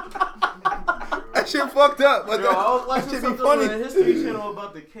 That shit fucked up. But Yo, I was that watching shit be something on the funny. History Channel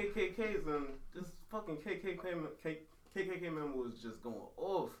about the KKKs, and this fucking KKK member was just going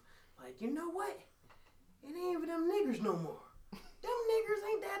off. Like, you know what? It ain't even them niggers no more. Them niggers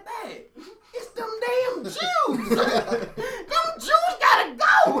ain't that bad. It's them damn Jews. Them Jews gotta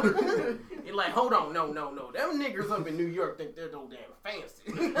go. You're like, hold on, no. Them niggers up in New York think they're so damn fancy.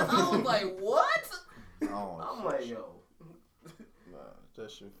 I was like, what? Oh, I'm like, yo, Nah, that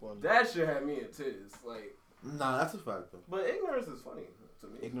shit funny. that shit had me in tears. Like, nah, that's a fact though. but ignorance is funny to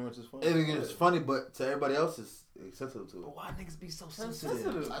me. Ignorance is funny. It's funny, but to everybody else, it's sensitive to it. But why niggas be so That's sensitive?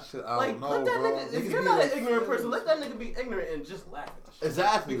 sensitive. That shit, I Like, don't know, let that bro. nigga, if Niggas you're be not like- an ignorant person, let that nigga be ignorant and just laugh at the shit.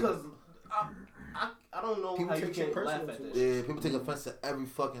 Exactly. Because I don't know People how you take shit can't laugh personal at too. that shit. Yeah, people take offense to every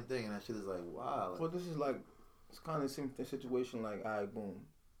fucking thing, and that shit is like, wow. Well, this is like, it's kind of the same situation. Like, alright, boom.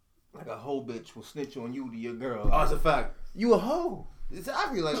 Like a hoe bitch will snitch on you to your girl. Oh, it's a fact. You a hoe.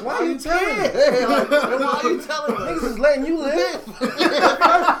 Exactly. Like, Why are you you telling telling? Like, why are you telling us? Niggas is letting you live.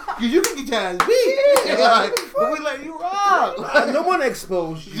 Cause you can get your ass beat. Like, but we let you rob. No one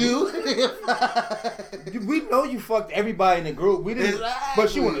exposed you. You. We know you fucked everybody in the group. We didn't, Exactly.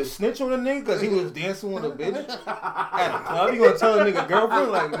 but you want to snitch on a nigga because he was dancing with a bitch at a club. You gonna tell a nigga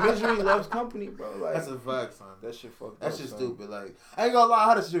girlfriend like misery loves company, bro? Like That's a fact, son. that shit fucked That up. shit son. stupid. Like, I ain't gonna lie, I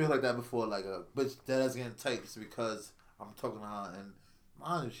had a situation like that before. Like, a bitch that is getting taped because I'm talking to her and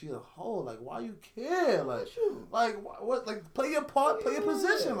mind you, she a hoe. Like, why you care? Like, what? Like, play your part, play your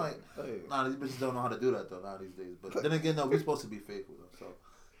position. Like, nah, these bitches don't know how to do that though nowadays days. But then again, no, we supposed to be faithful though. So,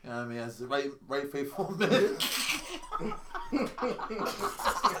 you know what I mean? As the right faithful men.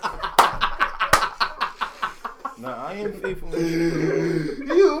 Nah, I ain't faithful with you.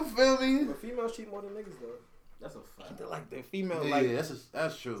 You feel me? But females cheat more than niggas though. That's a fact. They're like the female, Yeah, like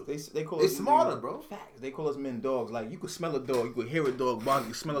that's true. they call They us smarter, niggas- bro. Facts. They call us men dogs. Like you could smell a dog, you could hear a dog bark,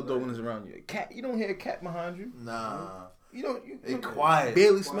 you smell a dog when it's around you. A cat, you don't hear a cat behind you. Nah. You don't. You They quiet.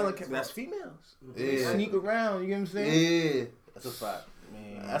 barely smell a cat. That's females. They Yeah. sneak around. You get what I'm saying? Yeah. That's a fact.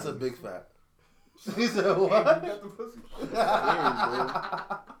 Man, That's a big fact. He said what? Got the pussy.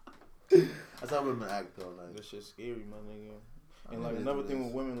 That's how women act though. Like, That shit's scary, my nigga. I And mean, like it another is thing what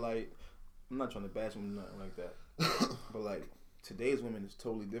it with women, like I'm not trying to bash women, nothing like that. But like today's women is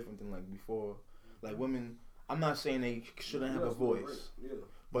totally different than like before. Like women, I'm not saying they shouldn't have a voice, Yeah.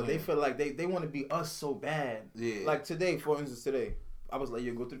 but they feel like they want to be us so bad. Yeah. Like today, for instance, today I was like,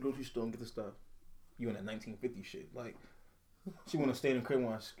 yo, go to the grocery store and get the stuff. You in that 1950 shit, like. She want to stay in the crib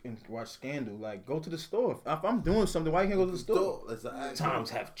and watch Scandal. Like, go to the store. If I'm doing something, why you can't go to the store? That's the act. Times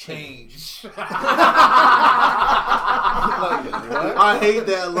have changed. Change. Like, what? I hate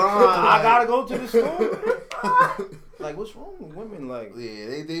that line. I gotta go to the store. Like, what's wrong with women? Like,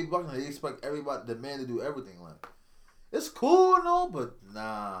 Yeah, they expect everybody, the man, to do everything. Like, it's cool and all, but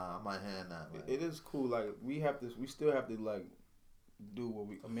nah, I might hand that. Like, it is cool. Like, we still have to like do what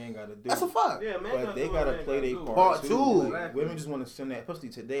a man gotta do. that's a fact. Yeah, man. But they gotta play their part Part too. two. Like, Exactly. women just want to send that, especially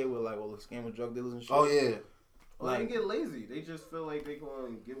today with like all the scam with drug dealers and shit. Oh yeah. Well, Like- they get lazy. They just feel like they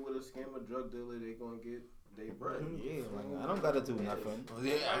gonna get with a scammer drug dealer. They gonna get they bread. Yeah, like, I don't gotta do nothing.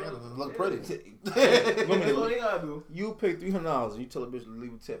 Yeah, I gotta look pretty. That's Women, all they gotta do. you pay $300 and you tell a bitch to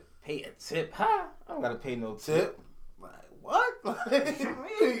leave a tip. Pay a tip? Huh? I don't gotta pay no tip. Tip. Like, what?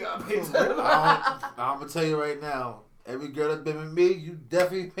 You gotta pay I'm gonna tell you right now. Every girl that's been with me, you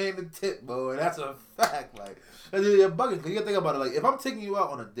definitely paying the tip, bro, and that's a fact. Like, cause you're bugging. Cause you gotta think about it. Like, if I'm taking you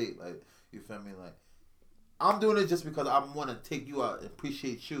out on a date, like, you feel me? Like, I'm doing it just because I want to take you out and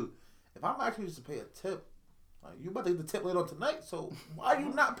appreciate you. If I'm actually just to pay a tip, like, you about to get the tip later on tonight, so why are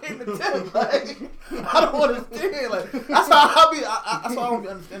you not paying the tip? Like, I don't understand. Like, that's how I be. That's how I don't be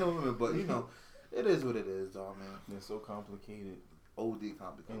understanding women. But you know, it is what it is, dog, man. It's so complicated. OD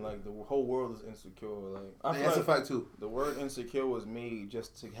complicated. And like the whole world is insecure. Like I feel That's a like fact too. the word insecure was made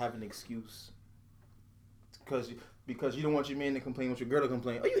just to have an excuse. Because you don't want your man to complain, want your girl to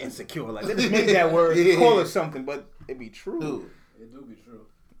complain. Oh, you insecure? Like they just made that word, Yeah. call it something, but it be true. Dude. It do be true.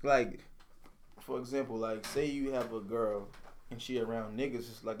 Like, for example, like say you have a girl and she around niggas,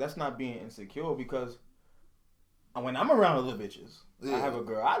 it's like that's not being insecure because when I'm around other bitches, Yeah. I have a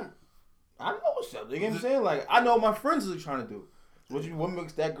girl. I know what's up. You know what I'm saying? Like I know what my friends are trying to do. What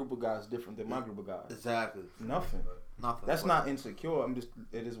makes that group of guys different than my group of guys? Exactly. Nothing. Nothing. That's not insecure.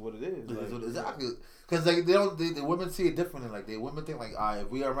 It is what it is. It is Like, what- exactly. Because like the women see it differently. Like the women think like, all right, if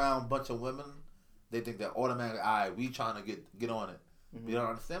we around a bunch of women, they think that automatically, all right, we trying to get on it. You don't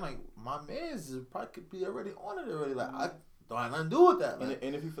understand? Like my man's probably could be already on it already. Like I don't have nothing to do with that. Like,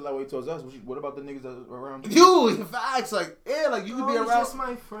 and if you feel that way towards us, what about the niggas that are around you, facts. Like yeah, like you could be Oh, he's around. just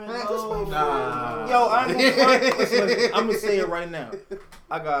my friend. Man, Oh. just my friend. Nah. Yo, I'm gonna say it right now.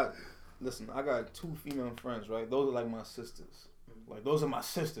 I got 2 female friends, right? Those are like my sisters. Like those are my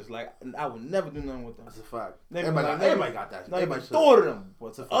sisters. Like I would never do nothing with them. That's a fact. Never- Everybody got that. Not even Everybody should. thought of them.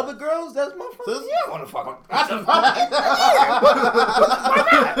 What's a fact? Other girls, that's my friends. Sis? Yeah, I wanna fuck them. That's a fact.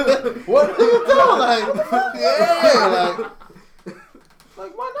 What are you doing? Like yeah, like.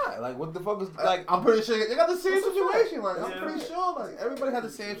 Like why not? Like what the fuck is like? I'm pretty sure they got the same What's the situation. Like I'm Yeah. pretty sure like everybody had the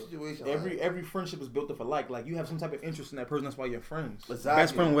same situation. Every friendship is built up alike. Like you have some type of interest in that person. That's why you're friends. Exactly.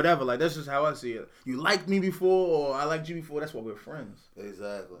 Best friend, whatever. Like that's just how I see it. You liked me before, or I liked you before. That's why we're friends.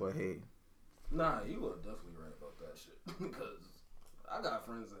 Exactly. But hey, Nah, you are definitely right about that shit. Because I got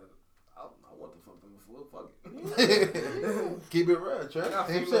friends that I want to fuck them before. Fuck it. Keep it real, I Trey. got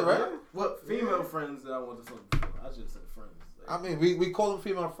Same female, shit, right? What female friends that I want to fuck before? I just said friends. I mean, we call them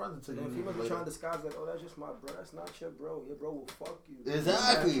female friends until And you females be later. trying to disguise like, oh, that's just my bro. That's not your bro. Your bro will fuck you.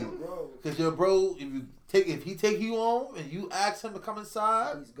 Exactly. That's your bro. Because your bro, if you if he take you home and you ask him to come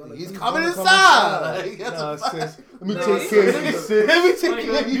inside, he's gonna coming inside. Like, Nah, sis, let me No, take care of you, sis. Let me take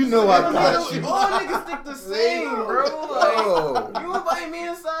care of you. You know I got you. All niggas think the same, bro. Oh. Like, you invite me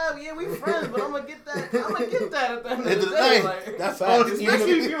inside, yeah, we friends, but I'm gonna get that. at the end of End the of the day. night. Like, That's all it's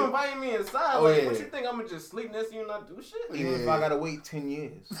especially if you invite me inside. Oh, Like, yeah. what you think? I'm gonna just sleep next to you and not do shit? Even if Yeah. I gotta wait 10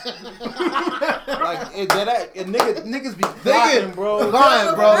 years. Like, niggas be plotting, bro.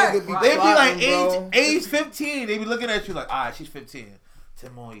 Lying, bro. Niggas be They be like plotting, bro. age 15. They be looking at you like, all right, she's 15.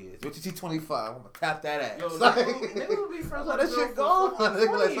 10 more years. Wait till she's 25. I'm gonna tap that ass. Yo, Like, niggas will be friends let with that a girl shit go. for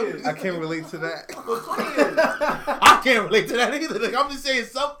Nigga, like, 20 years. I can't relate to that. For 20 years. I can't relate to that either. Like, I'm just saying,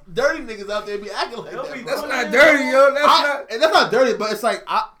 some dirty niggas out there be acting like They'll that. be bro. That's not dirty, yo. And that's not dirty, but it's like,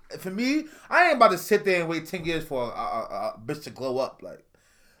 for me, I ain't about to sit there and wait 10 years for a bitch to glow up.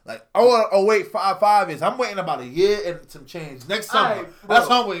 Like I want to wait 5 years. I'm waiting about a year and some change next summer. Aight, That's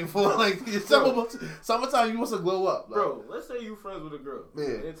what I'm waiting for. Like summertime, you want to glow up, like, Bro, let's say you friends with a girl. Yeah.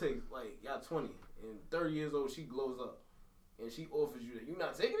 And it takes, like, y'all 20. And 30 years old, she glows up. And she offers you that. You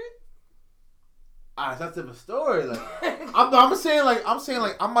not taking it? that's a different story. Like I'm saying,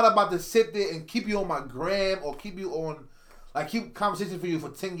 I'm not about to sit there and keep you on my gram or keep you on, like, keep conversation for you for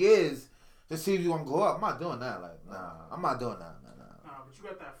 10 years to see if you want to glow up. I'm not doing that. Like, nah, I'm not doing that. But you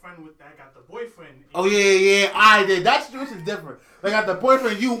got that friend that got the boyfriend. Oh yeah, I did. That situation's different. Like, got the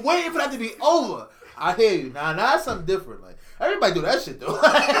boyfriend, you waiting for that to be over. I hear you. Nah, that's something different. Like, everybody do that shit though.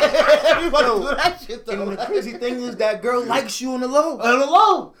 Everybody do that shit though. And the crazy thing is that girl likes you on the low. On the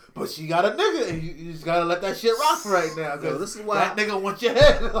low, but she got a nigga, and you just gotta let that shit rock right now. Yo, this is why that nigga wants your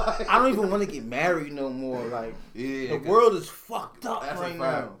head. Like, I don't even want to get married no more. Like, yeah, the world is fucked up That's right a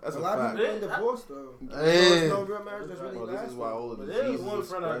fact. now. That's a a lot of fact. people getting divorced though. Yeah. There's no real marriage that's really Bro, this is lasting. why all of But the there's diseases one are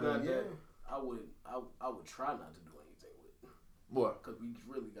friend I got spreading. that I would try not to do anything with. What? Because we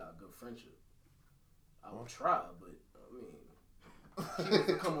really got a good friendship. I would try, but I mean, she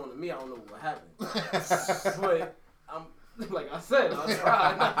doesn't come on to me. I don't know what happened. But I'm, like I said, I'll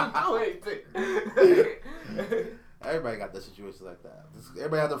try not to do anything. Everybody got that situation like that.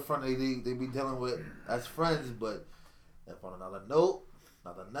 Everybody has a friend they be dealing with as friends, but if on another note,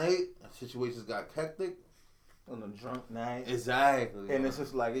 another night, situations got hectic. On a drunk night. Exactly. And it's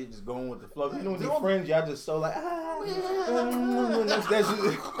just like, it's just going with the flow. You know, with your friends, y'all just so like, that's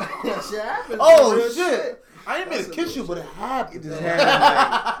That shit happens. Oh Real shit! I didn't mean to kiss you, but it happened. It just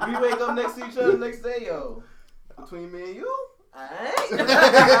happened. We wake up next to each other the next day, yo. Between me and you,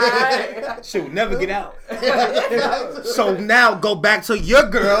 alright. Shit will never get out. So now go back to your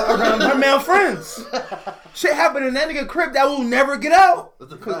girl around her male friends. Shit happened in that nigga crib that will never get out.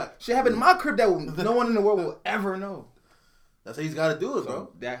 That's a fact. Shit happened in my crib that no one in the world will ever know. That's how he's got to do it, bro.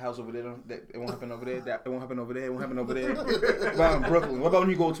 So that house over there, it won't happen over there. It won't happen over there. It won't happen over there. What about in Brooklyn? What about when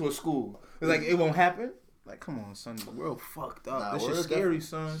you go to a school? It's like, it won't happen. Like, come on, son. The world fucked up. Nah, This word shit's scary, definitely.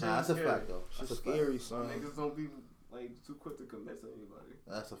 son. Nah, that's a fact, though. That's Shit's a fact. scary, son. Niggas don't be like too quick to commit to anybody.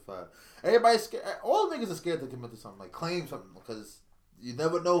 That's a fact. Everybody's scared. All niggas are scared to commit to something, like claim something, because you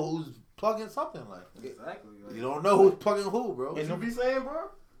never know who's plugging something. Like, Exactly. Like, you don't know who's plugging who, bro. what you be saying, bro?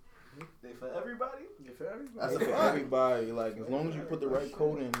 They for everybody? Yeah, for everybody. That's a For fact. everybody, like, as long as you put the right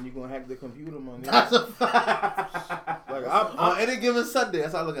code in, you're gonna hack the computer, man. That's a fact. Like, On any given Sunday,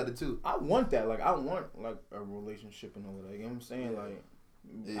 that's how I look at it too. I want that. Like, I want, like, a relationship and all that. You know what I'm saying? Like,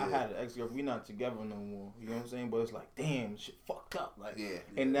 Yeah. I had an ex-girlfriend. We not together no more. You know what I'm saying? But it's like, damn, shit fucked up. Like, Yeah.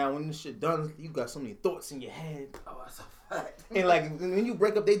 and now when this shit done, you got so many thoughts in your head. Oh, that's a fact. And, like, when you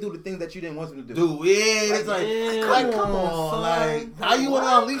break up, they do the things that you didn't want them to do. Dude, yeah, it's like, yeah, come on, son. like, how you want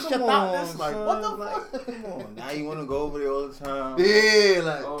to unleash your Come thoughts? on, Like, son. what the Like, fuck? come on. Now you want to go over there all the time. Yeah,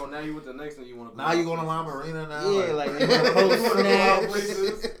 like, Oh, now you with the next one you want to go. now you going to La Marina now? Yeah, like, you You post wanna go out snaps.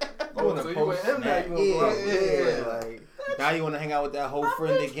 places. You Oh, wanna so you post with him now, snaps. you wanna go out Yeah, places. yeah, like, now you want to hang out with that whole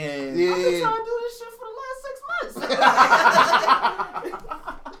friend again. Yeah. I've been trying to do this shit for the last 6 months.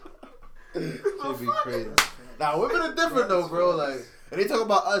 Should be crazy. Nah, women are different though, bro. Like, and they talk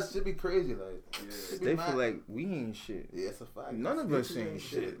about us, should be crazy. Like, should be They mad. feel like we ain't shit. Yeah, it's a fact. None of us ain't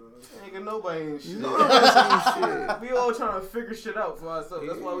shit. Nigga, nobody ain't shit. None of us ain't shit. We all trying to figure shit out for ourselves.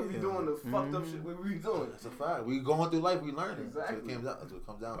 That's why we be doing the fucked up Mhm. shit we be doing. That's a fact. We going through life, we learning. Exactly. That's what it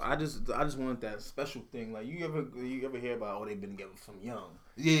comes down to. I just want that special thing. Like, you ever hear about, oh, they've been together from young.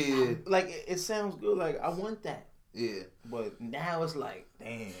 Yeah, Like, it sounds good. Like, I want that. yeah. But now it's like,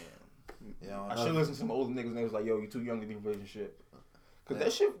 damn. Yeah, I should listen to some older niggas and they was like, yo, you too young to be in a relationship. Cause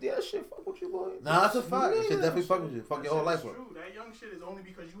that shit fuck with you, boy. Nah, that's a fact. That shit Yeah. definitely fuck with you. Fuck That your whole shit life is up. true. That young shit is only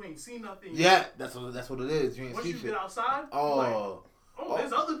because you ain't seen nothing. Yeah, that's what it is. You ain't Once see you shit. get outside, Oh, like, Oh,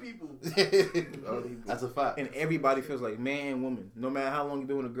 there's other people. That's a fact. And everybody feels like man and woman. No matter how long you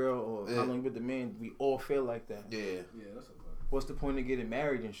been with a girl or how long you been with the man, we all feel like that. Yeah. Yeah, that's a fact. What's the point of getting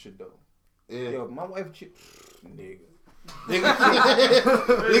married and shit though? Yeah. Yo, my wife, nigga.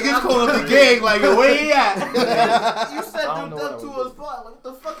 Niggas call up the gang like, where he at? You said I don't dude know up what to I would his spot. Like, what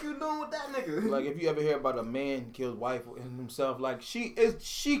the fuck you doing with that nigga? Like if you ever hear about a man killed wife and himself, like she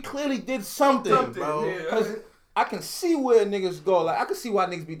clearly did something, bro. yeah. 'Cause I can see where niggas go. Like I can see why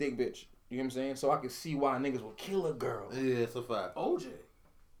niggas be dick bitch. You know what I'm saying? So I can see why niggas will kill a girl. Yeah, it's a fact. OJ.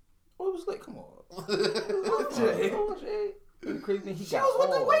 Oh, it was like, come on. OJ. OJ. The crazy thing, he She got was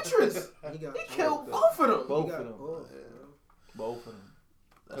with the all. waitress. He got He killed them. both of them. Both He got of them. all, Both of them.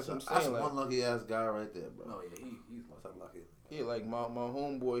 That's, That's what I'm that's saying, like- one lucky ass guy right there, bro. Oh yeah, he's That's lucky. Yeah, like my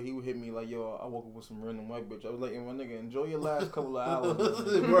homeboy, he would hit me like, yo, I woke up with some random white bitch. I was like, yo, my nigga, enjoy your last couple of hours.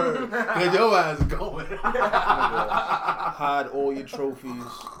 Nigga. Word. Cause your ass is going. Hide all your trophies.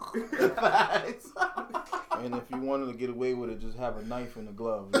 Facts. And if you wanted to get away with it, just have a knife in the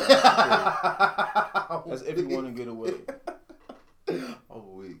glove. That's if you want to get away. Oh,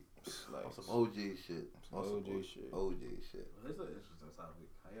 weak. Like, On some OG shit. Some On OG shit. OG shit. Well, it's an interesting topic.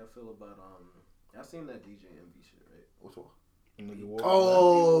 How y'all feel about y'all seen that DJ Envy shit, right? Which one? nigga walk.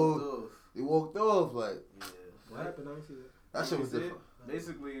 Oh, he walked off like Yeah. What happened? I didn't see that. that shit was Is it? different.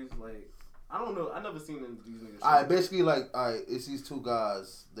 Basically, it's like I don't know. I never seen these niggas. Alright, basically like it's these two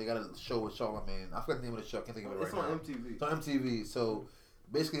guys. They got a show with Charlamagne. I forgot the name of the show. I can't think of it It's right on now. MTV. It's on MTV. So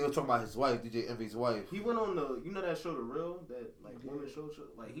basically, they were talking about his wife, DJ Envy's wife. He went on the, you know that show, The Real, that like woman show.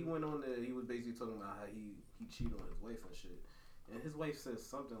 Like he went on there. He was basically talking about how he cheated on his wife and shit. And his wife said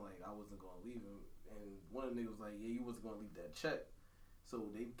something like, "I wasn't gonna leave him." And one of the niggas was like, "Yeah, you wasn't gonna leave that check." So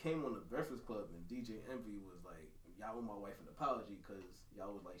they came on the Breakfast Club, and DJ Envy was like, "Y'all owe my wife an apology because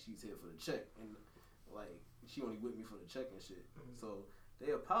y'all was like she's here for the check, and like she only with me for the check and shit." So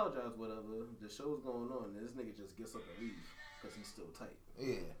they apologized, whatever. The show's going on, and this nigga just gets up and leaves because he's still tight.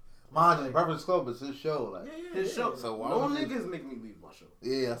 Yeah. Mind you, Breakfast Club is his show. Like, His show. So why no would you- niggas make me leave my show.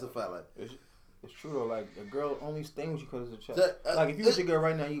 yeah, that's a fact. Like, It's true though. Like a girl only staying with you because of the check. That- Like if you with your girl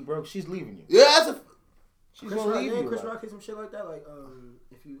right now, you broke, she's leaving you. yeah, that's a. She's Chris gonna Rock, leave yeah, you. Chris like. Rock hit some shit like that. Like,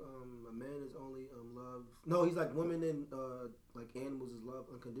 if you a man is only loved. No, he's like women and like animals is loved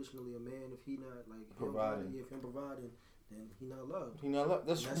unconditionally. A man, if he not like Providing. if him providing, then he not loved. He not love.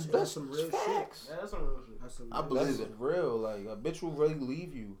 That's That's some real facts. Yeah, that's some real shit. That's some. I believe That's it. real. Like a bitch will really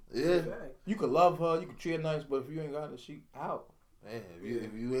leave you. Yeah. Fact. You could love her, you could treat her nice, but if you ain't got it, she out. Man,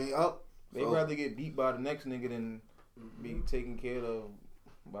 if you ain't up, They'd rather get beat by the next nigga than be taken care of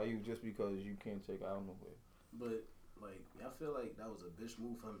by you just because you can't take her out nowhere. But like, y'all feel like that was a bitch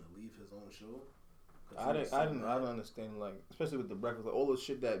move for him to leave his own show? I didn't understand, like, especially with the Breakfast Club, all the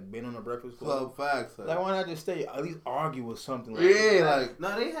shit that been on the Breakfast Club. Club facts. Like, why not just stay, at least argue with something like Yeah, that? like,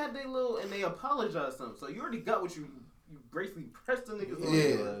 No, they had their little, and they apologized to him. So you already got what you basically pressed the niggas on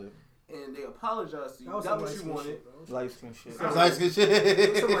Yeah. there, and they apologized to you. That was Got some what light you skin wanted. shit, bro. Light skin shit. nice good shit.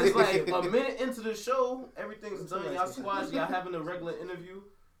 It's like a minute into the show, everything's Some done. light Y'all skin squash, shit. y'all having a regular interview.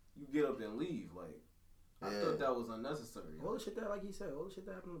 You get up and leave. Like, I Yeah. thought that was unnecessary. All the shit that, like he said, all the shit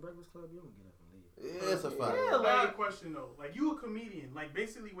that happened in the Breakfast Club, you don't get up and leave. Yeah, it's a fact. Yeah, I got a like, question though. Like you a comedian. Like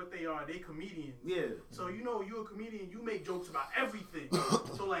basically what they are, they comedians. yeah. So you know you a comedian, you make jokes about everything.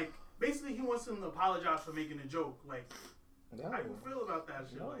 So like basically he wants him to apologize for making a joke. Like No. how you feel about that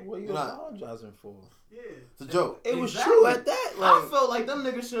shit? No, Like, what are you You're not- apologizing for? yeah. It's a joke. It was Exactly. true at that. I Like, felt like them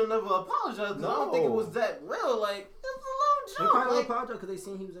niggas should have never apologized. 'Cause I don't think it No. was that real. Like, it's They a little probably joke. Like, apologized because they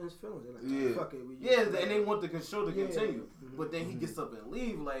seen he was in his feelings. They're like, Yeah. fuck it. We just, yeah, and they want the show to Yeah. continue. Mhm. But then he gets up and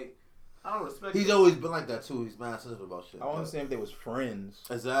leave. Like, I don't respect He's it. always been like that too. He's mad sensitive about shit. I understand if they was friends,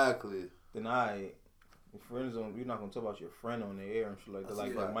 Exactly. then your friends on, you're not gonna talk about your friend on the air and shit like that. That's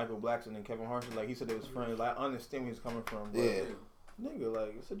Like, a fact. Michael Blackson and Kevin Hart, like he said they was friends. Like, I understand where he's coming from. But Yeah. nigga,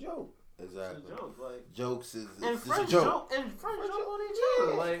 like it's a joke. It's Exactly. a joke. Like, Jokes is and it's a friends joke. joke on each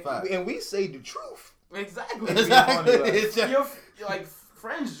other. Like, Fact. And we say the truth. exactly. Exactly. Like, It's just- Your, like,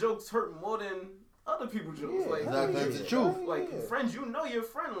 friends jokes hurt more than other people's jokes. Yeah, Like, Exactly. It's the truth. like Yeah. friends, you know your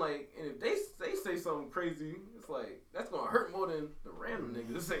friend. Like, and if they say something crazy, it's like that's gonna hurt more than the random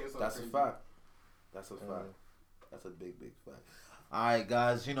nigga saying something. That's a crazy. fact. That's a fact. That's a big fact. All right,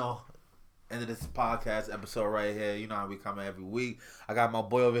 guys. You know, end of this podcast episode right here. You know how we come every week. I got my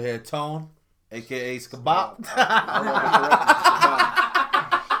boy over here, Tone, aka Skabop.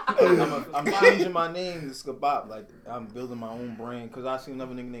 I'm changing my name to Skabop. Like I'm building my own brand because I seen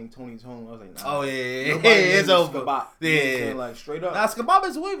another nigga named Tony Tone. I was like, nah. Oh yeah, Nobody it's named over. Skabop. You know what I'm Yeah, saying? Like straight up. now Skabop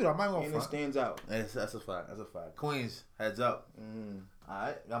is waving. I'm not gonna And it front. stands out. That's a fact. That's a fact. Queens, heads up. Mm. All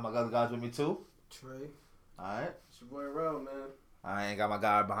right, got my other guys with me too. Trey. All right, It's your boy Rel, man. I ain't got my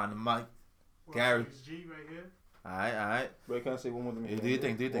guy behind the mic. Gary. G right here. All right. Bro, can I say one more thing? Yeah, do you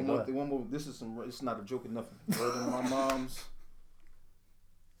think? One more. This is some. It's not a joke or nothing. Word of my mom's.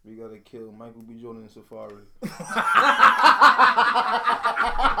 We gotta kill Michael B. Jordan and Safari.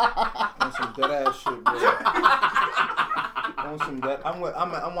 On some dead ass shit, bro. On some dead.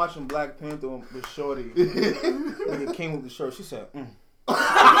 I'm watching Black Panther with Shorty. Nigga came with the shirt. She said, Yo,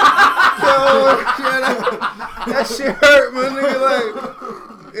 that shit hurt, man. Nigga,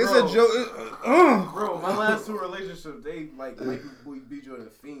 like, it's a joke. Bro, my last two relationships, they like Michael B. Jordan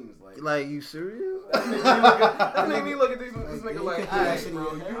themes. Like, you serious? That made me look at this nigga like, alright,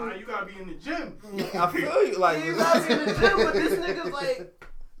 bro, You gotta be in the gym. I feel you. Like, you gotta be in the gym, but this nigga's like,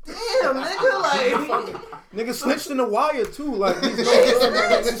 damn, nigga, like, nigga snitched in the wire too. Like, he's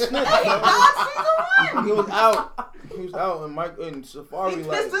snitch. He was out. He was out, and Mike and Safari he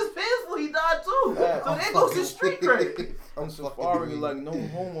like pissed his pants when he died too. So there goes his street cred. on Safari like no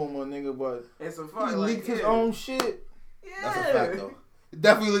homo, my nigga, but And Safari he like, leaked his own shit. Yeah. That's a fact, though.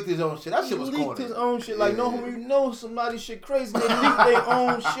 Definitely leaked his own shit. That shit was He leaked corny. his own shit. Like, no homo, you know somebody shit crazy. They leaked their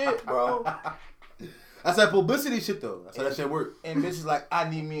own shit, bro. That's that publicity shit, though. That's how that shit work. And bitches like, I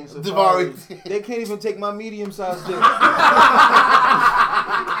need me and Safari. Davari. They can't even take my medium-sized dick.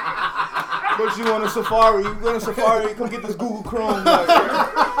 But you want a Safari? You want a Safari? Come get this Google Chrome. Like.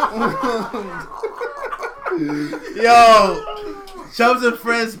 Yo, Chubs and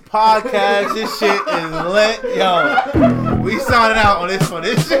Friends podcast. This shit is lit. Yo, we signing out on this one.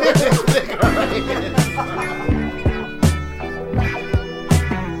 This shit is lit right here.